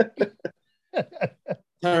you.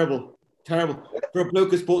 Terrible. For a bloke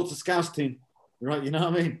who supports a Scouse team, right? You know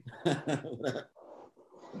what I mean?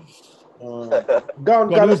 Go on,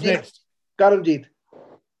 Garamjeet.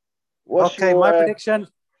 Okay, my prediction.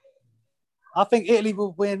 I think Italy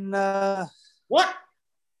will win. What?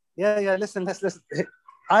 Yeah. Listen.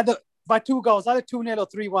 Either by 2 goals, either 2-0 or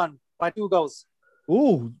 3-1 by 2 goals.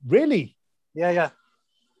 Oh, really? Yeah.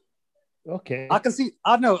 Okay. I can see.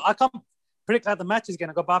 I don't know. I can't predict how the match is going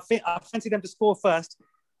to go, but I fancy them to score first.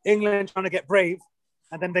 England trying to get brave,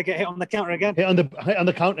 and then they get hit on the counter again. Hit on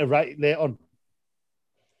the counter right later on.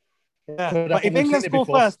 Yeah. But if England score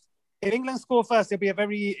first, it'll be a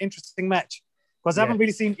very interesting match. Because I haven't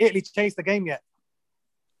really seen Italy chase the game yet.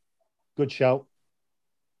 Good shout.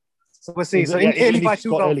 So we'll see. So Yeah, Italy by to 2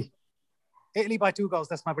 score goals. early. Italy by 2 goals.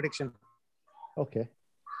 That's my prediction. Okay.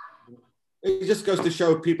 It just goes to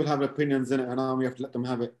show people have opinions in it, and now we have to let them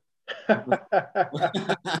have it.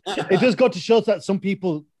 It does go to show that some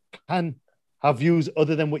people can have views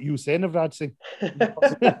other than what you say, Navraj Singh.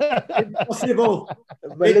 Impossible.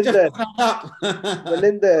 Melinda,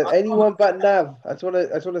 anyone but Nav. I just want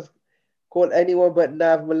to call anyone but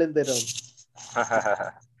Nav Melinda down.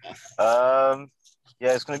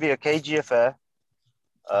 Yeah, it's going to be a cagey affair.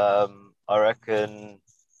 I reckon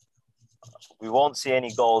we won't see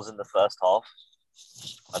any goals in the first half.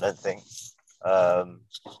 I don't think.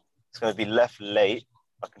 It's going to be left late.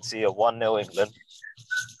 I can see a 1-0 England,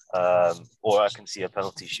 or I can see a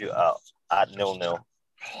penalty shootout at 0-0.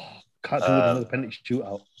 Can't do with another penalty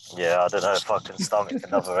shootout. Yeah, I don't know if I can stomach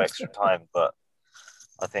another extra time, but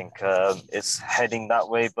I think it's heading that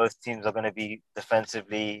way. Both teams are going to be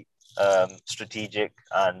defensively strategic,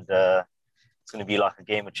 and it's going to be like a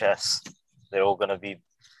game of chess. They're all going to be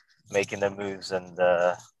making their moves, and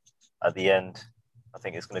at the end, I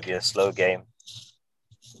think it's going to be a slow game,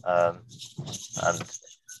 and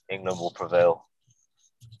England will prevail.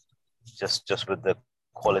 Just with the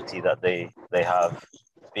quality that they have,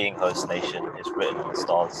 being host nation is written in the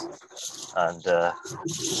stars, and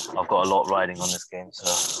I've got a lot riding on this game,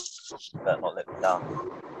 so better not let me down.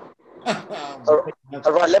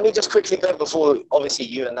 All right, let me just quickly go before, obviously,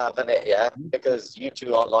 you and Nav in it, yeah? Because you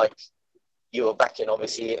two are like, you were back in,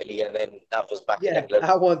 obviously, Italy, and then Nav was back in England.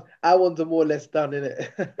 I want them more or less done,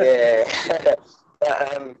 innit? Yeah.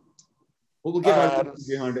 But, we'll give our little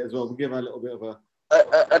behind it as well. We'll give a little bit of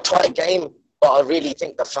a tight game, but I really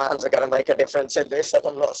think the fans are going to make a difference in this, and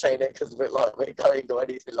I'm not saying it because we're going or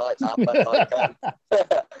anything like that,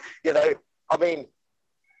 but you know, I mean,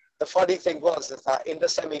 the funny thing was is that in the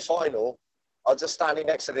semi-final, I was just standing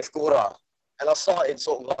next to this Gora, and I started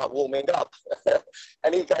sort of like warming up,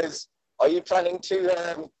 and he goes, "Are you planning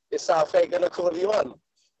to? Is Southgate going to call you on?"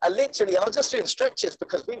 And literally, I was just doing stretches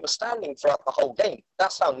because we were standing throughout the whole game.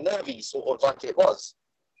 That's how nervy sort of like it was.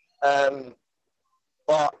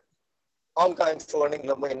 But I'm going for an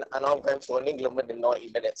England win, and I'm going for an England win in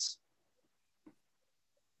 90 minutes.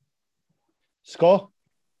 Score?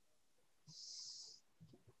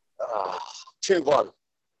 2-1.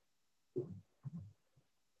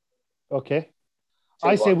 Okay. 2-1.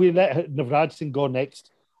 I say we let Navraj Singh go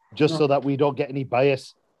next, just so that we don't get any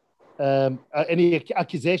bias, any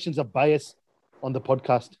accusations of bias on the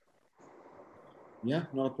podcast. Yeah,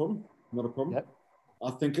 not a problem. Not a problem. Yep.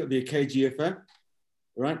 I think it'll be a KG affair,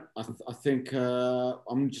 right? I think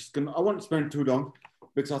I'm just going to... I won't spend too long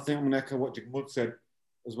because I think I'm going to echo what Jagmood said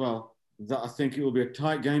as well, that I think it will be a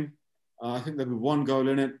tight game. I think there'll be 1 goal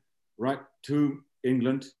in it, right? 2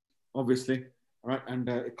 England, obviously, right? And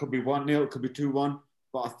it could be 1-0, it could be 2-1,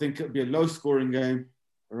 but I think it'll be a low-scoring game,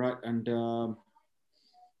 right? And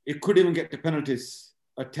it could even get to penalties,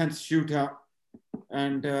 a tense shootout.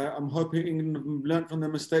 And I'm hoping England learn from their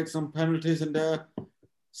mistakes on penalties, and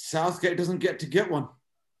Southgate doesn't get one.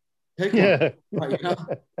 Take one. Right, you know?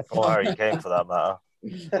 Or Harry Kane, for that matter.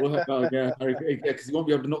 Well, yeah, because he won't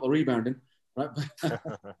be able to knock the rebound in, right?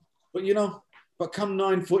 But you know, but come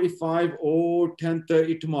 9:45 or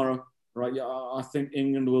 10:30 tomorrow, right? Yeah, I think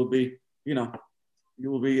England will be, you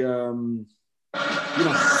will be, singing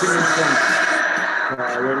songs.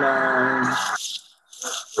 Caroline.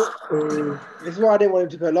 This is why I didn't want him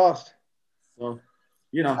to go last. So,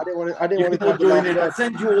 you know, I didn't want all to join in. I'll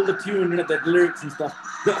send you all the tune and the lyrics and stuff.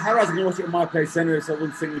 Harry's gonna watch it in my place anyway, so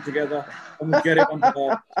we'll sing it together and we'll get it on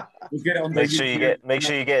the. We'll get it on. Make sure you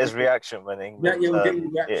get his reaction when England. Yeah, we'll get your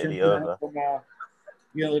reaction. Italy over. From,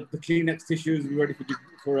 the Kleenex tissues will be ready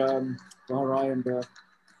for Harry, and the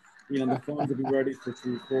phones will be ready for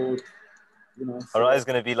record. Alright, it's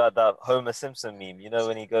going to be like that Homer Simpson meme,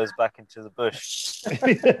 when he goes back into the bush.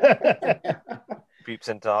 Creeps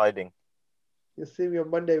into hiding. You'll see me on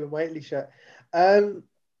Monday with my Italy shirt.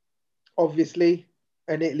 Obviously,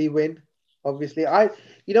 an Italy win. Obviously. I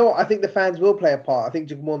think the fans will play a part. I think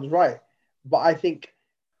Jagmoon's right. But I think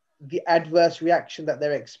the adverse reaction that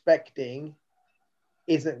they're expecting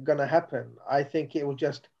isn't going to happen. I think it will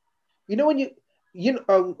just...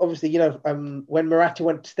 obviously, when Morata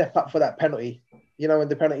went to step up for that penalty, in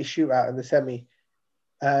the penalty shootout in the semi,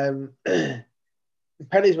 the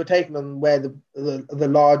penalties were taken on where the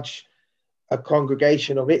large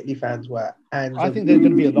congregation of Italy fans were. And I think there's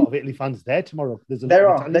going to be a lot of Italy fans there tomorrow. There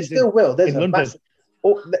still will. There's a massive...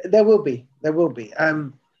 there will be.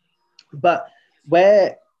 But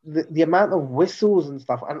where the amount of whistles and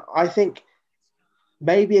stuff, and I think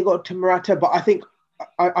maybe it got to Morata, but I think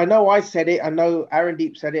I know I said it. I know Aaron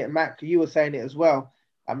Deep said it, and Matt, you were saying it as well.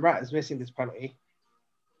 And Morata's missing this penalty,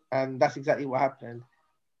 and that's exactly what happened.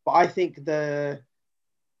 But I think the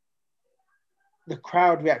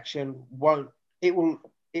crowd reaction will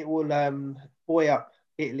buoy up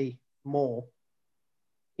Italy more.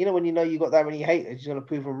 You know, when you know you got that many haters, you're gonna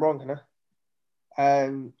prove them wrong, you know.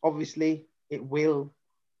 Obviously, it will.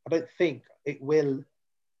 I don't think it will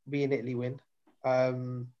be an Italy win.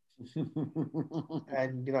 And you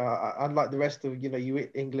know, unlike the rest of you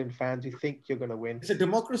England fans who think you're gonna win. It's a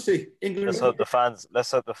democracy. England. Let's hope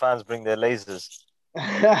the fans bring their lasers.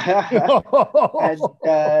 And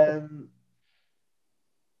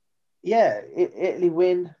yeah, Italy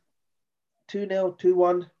win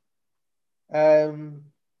 2-0, 2-1,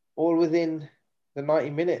 all within the 90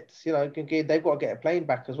 minutes. You know, they've got to get a plane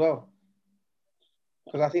back as well.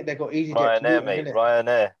 Because I think they've got EasyJet. Ryanair, mate.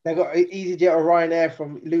 Ryanair. They've got EasyJet or Ryanair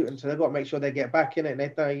from Luton, so they've got to make sure they get back in it. And they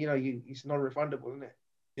know, it's non-refundable, isn't it?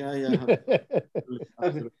 Yeah.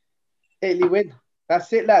 Italy win.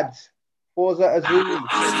 That's it, lads. Forza Azzurri.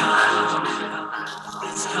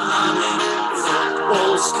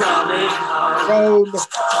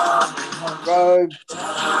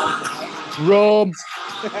 Rome.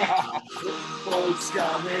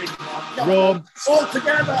 Rome. All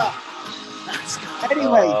together.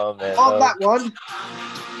 Anyway, on that one,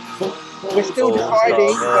 we're still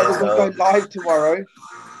deciding whether we go live tomorrow.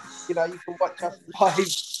 You know, you can watch us live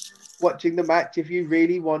watching the match if you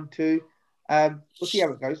really want to. We'll see how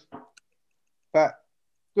it goes. But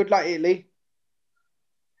good luck, Italy.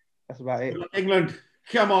 That's about it. England,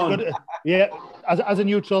 come on. Yeah, as a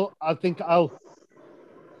neutral, I think I'll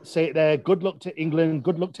say it there. Good luck to England.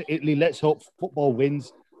 Good luck to Italy. Let's hope football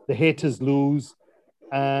wins. The haters lose.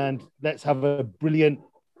 And let's have a brilliant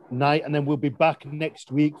night. And then we'll be back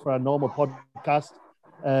next week for our normal podcast.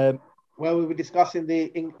 Where we'll be discussing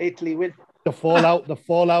the Italy win. The fallout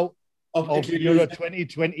of Euro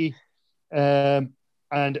 2020 and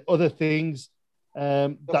other things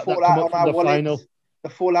that come up from the final. The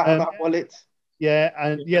fallout on our wallets. Yeah,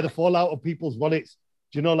 and the fallout of people's wallets.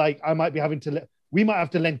 Do you know, like, I might be having to... we might have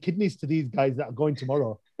to lend kidneys to these guys that are going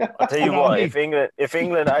tomorrow. I'll tell you what, if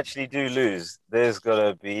England actually do lose, there's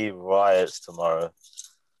gonna be riots tomorrow,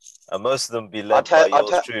 and most of them be led by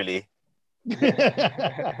yours truly.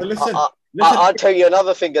 Listen, I'll tell you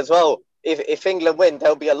another thing as well. If England win,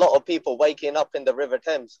 there'll be a lot of people waking up in the River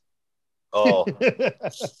Thames. Oh,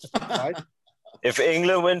 if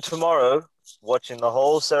England win tomorrow, watching the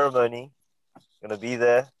whole ceremony, gonna be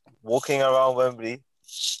there, walking around Wembley.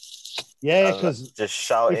 Yeah, because just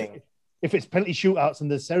shouting. If it's penalty shootouts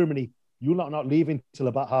and the ceremony, you're not leaving till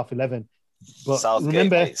about 11:30. But Southgate,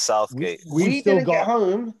 remember, mate, Southgate. We didn't get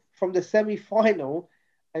home from the semi-final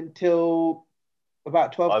until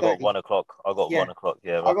about 12:30. I got 1 o'clock. 1 o'clock.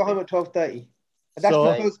 Yeah, I got home at 12:30. And that's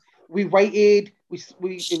because we waited. We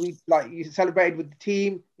like you celebrated with the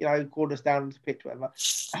team. You know, called us down to the pitch, whatever.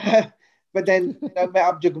 But then met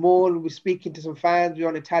up Jagmore. We were speaking to some fans. We were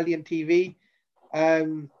on Italian TV.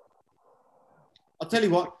 I'll tell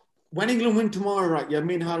you what. When England win tomorrow, right? Yeah,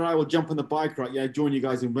 me and Harai will jump on the bike, right? Yeah, join you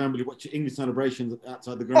guys in Wembley, watch English celebrations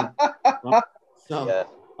outside the ground. Right? So, yeah,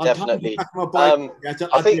 definitely. I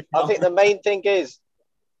think the main thing is,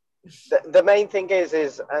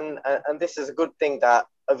 and this is a good thing that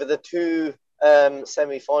over the two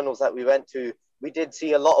semi-finals that we went to, we did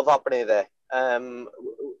see a lot of happening there,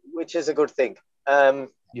 which is a good thing.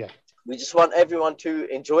 We just want everyone to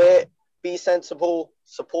enjoy it, be sensible,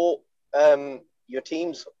 support your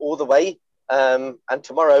teams all the way, and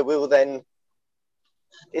tomorrow we will then.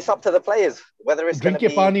 It's up to the players whether it's drink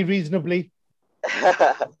your Barney reasonably.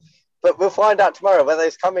 But we'll find out tomorrow whether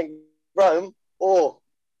it's coming Rome or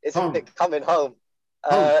it's coming home.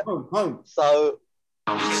 Home. So.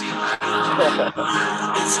 It's coming.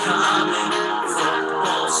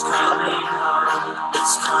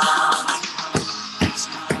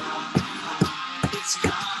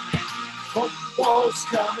 Football's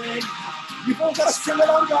coming. You've all got to sing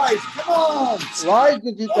along, guys. Come on. Why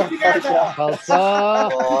did you go together?